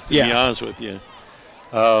 really, to be honest with you.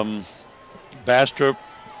 Bastrop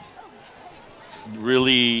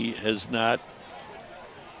really has not,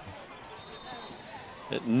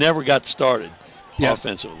 it never got started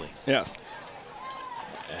offensively. Yes.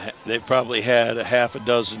 They probably had a half a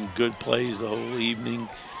dozen good plays the whole evening.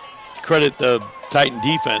 Credit the Titan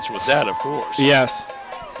defense with that, of course. Yes.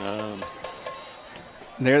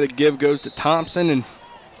 There the give goes to Thompson, and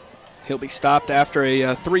he'll be stopped after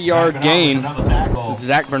a 3-yard gain.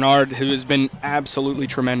 Zach Bernard, who has been absolutely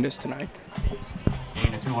tremendous tonight.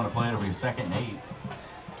 Gain of 2 on the play. It'll be 2nd and 8.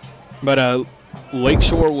 But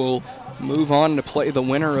Lakeshore will move on to play the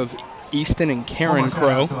winner of Easton and Karen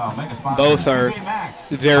Crow. Both are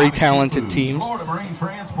very talented teams.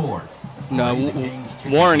 No,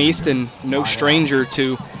 Warren Easton, no stranger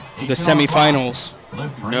to the semifinals.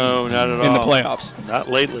 No, not at all. In the playoffs. Not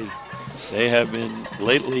lately. They have been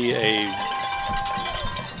lately a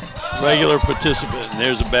regular participant, and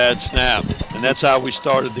there's a bad snap. And that's how we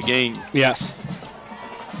started the game. Yes.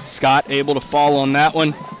 Scott able to fall on that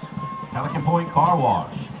one. Pelican Point Car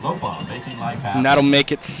Wash. Lopa making life happen. And that'll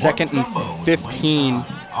make it 2nd and 15.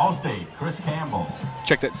 Allstate, Chris Campbell.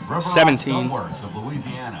 Check that, 17. Stoneworks of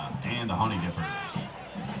Louisiana and the Honey Dippers.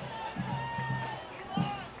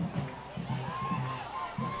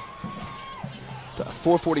 The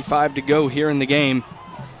 4:45 to go here in the game.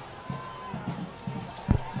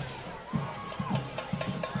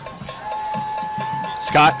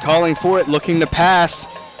 Scott calling for it, looking to pass.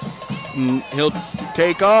 He'll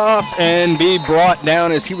take off and be brought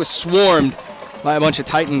down as he was swarmed by a bunch of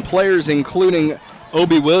Titan players, including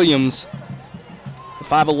Obi Williams, the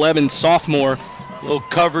 5'11 sophomore. Little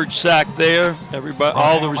coverage sack there. Everybody,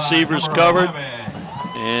 all the receivers covered.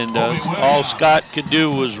 And all Scott could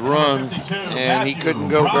do was run, and he couldn't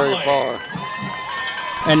go very far.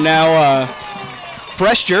 And now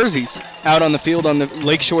fresh jerseys out on the field on the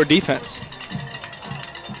Lakeshore defense.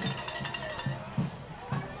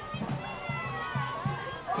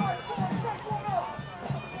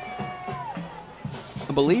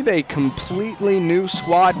 I believe a completely new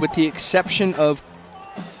squad with the exception of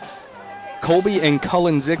Colby and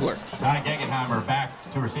Cullen Ziegler. Ty Gegenheimer back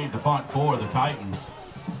to receive the punt for the Titans.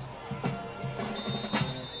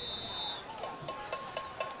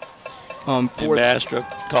 And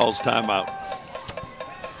Bastrop calls timeout.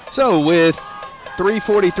 So with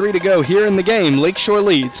 3:43 to go here in the game, Lakeshore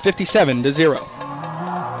leads 57-0.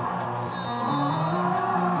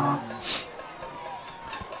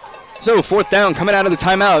 So fourth down coming out of the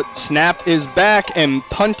timeout. Snap is back and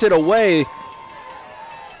punted away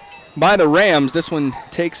by the Rams. This one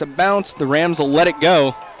takes a bounce. The Rams will let it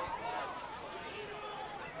go.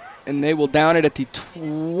 And they will down it at the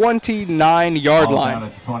 29-yard line. Down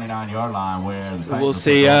at the 29-yard line where the We'll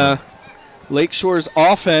see Lakeshore's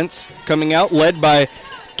offense coming out, led by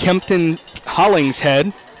Kempton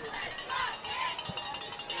Hollingshead.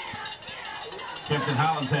 Kempton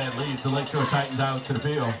Hollingshead leads the Lakeshore Titans out to the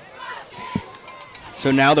field.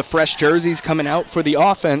 So now the fresh jerseys coming out for the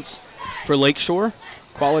offense for Lakeshore.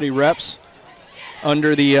 Quality reps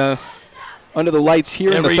under the lights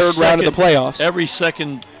here in the third round of the playoffs. Every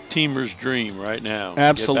second teamer's dream right now.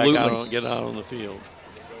 Absolutely. Get out on the field.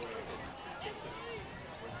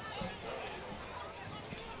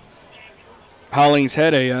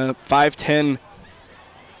 Hollingshead, a 5'10"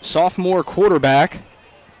 sophomore quarterback,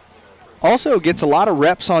 also gets a lot of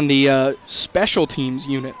reps on the special teams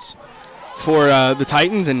units for the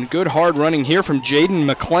Titans, and good hard running here from Jaden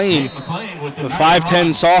McLean, the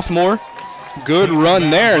 5'10" sophomore. Good run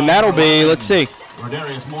there, and that'll be, let's see.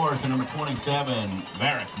 Rodarius Morris and number 27,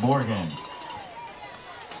 Merrick Morgan.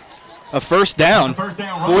 A first down for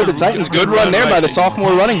the Titans. Good run there by the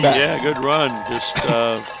sophomore running back. Yeah, good run. Just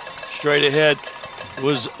straight ahead.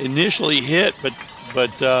 Was initially hit, but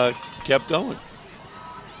kept going.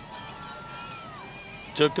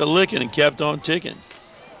 Took a licking and kept on ticking.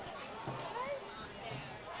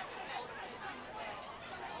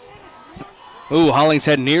 Ooh,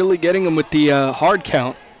 Hollingshead nearly getting him with the hard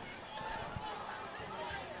count.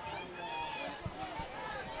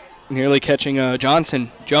 Nearly catching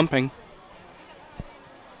Johnson jumping.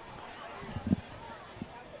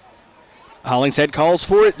 Hollingshead calls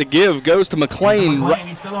for it. The give goes to McLean.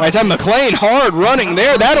 Right time, McLean hard running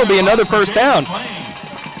there. That'll be another first down.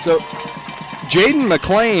 So Jaden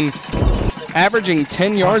McLean averaging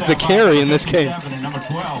 10 yards a carry in this game.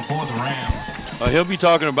 He'll be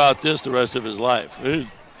talking about this the rest of his life.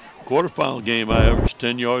 Quarterfinal game, I averaged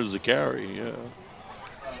 10 yards a carry. Yeah.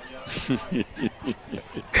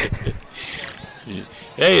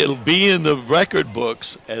 Hey, it'll be in the record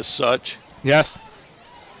books as such. Yes.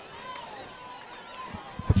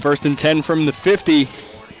 First and 10 from the 50.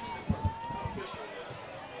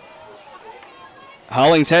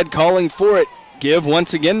 Hollingshead calling for it. Give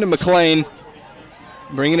once again to McLean.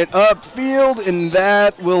 Bringing it upfield, and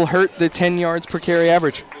that will hurt the 10 yards per carry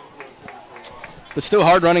average. But still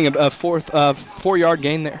hard running, a 4-yard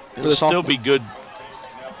gain there. It'll still be good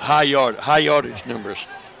high yardage numbers.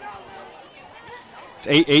 It's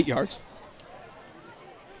 8 yards.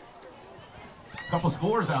 Couple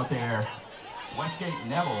scores out there. Westgate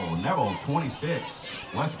Neville 26,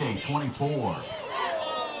 Westgate 24.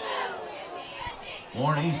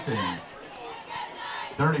 Warren Easton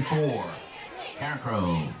 34,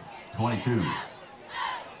 Carencrow 22.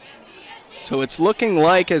 So it's looking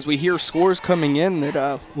like, as we hear scores coming in,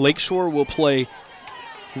 that Lakeshore will play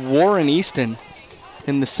Warren Easton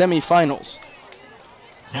in the semifinals.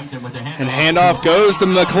 And handoff goes to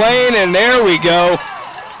McLean, and there we go.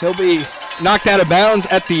 He'll be knocked out of bounds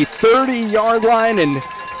at the 30-yard line, and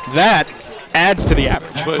that adds to the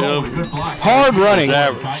average. Hard running,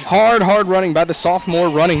 hard running by the sophomore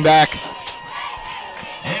running back.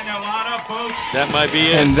 That might be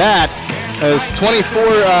it. And that is 24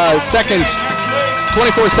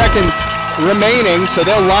 seconds remaining, so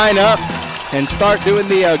they'll line up and start doing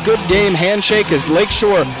the good game handshake as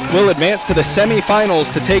Lakeshore will advance to the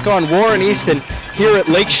semifinals to take on Warren Easton here at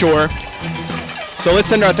Lakeshore. So let's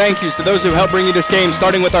send our thank yous to those who helped bring you this game,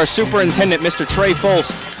 starting with our superintendent, Mr. Trey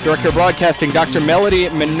Folse, director of broadcasting, Dr. Melody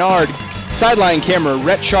Menard, sideline camera,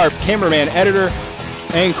 Rhett Sharp, cameraman, editor,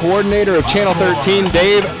 and coordinator of Channel 13,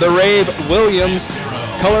 Dave the Rave Williams,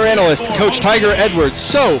 color analyst, Coach Tiger Edwards.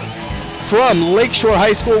 So, from Lakeshore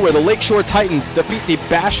High School, where the Lakeshore Titans defeat the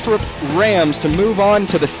Bastrop Rams to move on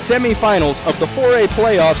to the semifinals of the 4A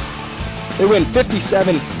playoffs. They win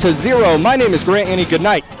 57-0. My name is Grant Annie. Good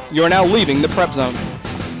night. You are now leaving the Prep Zone.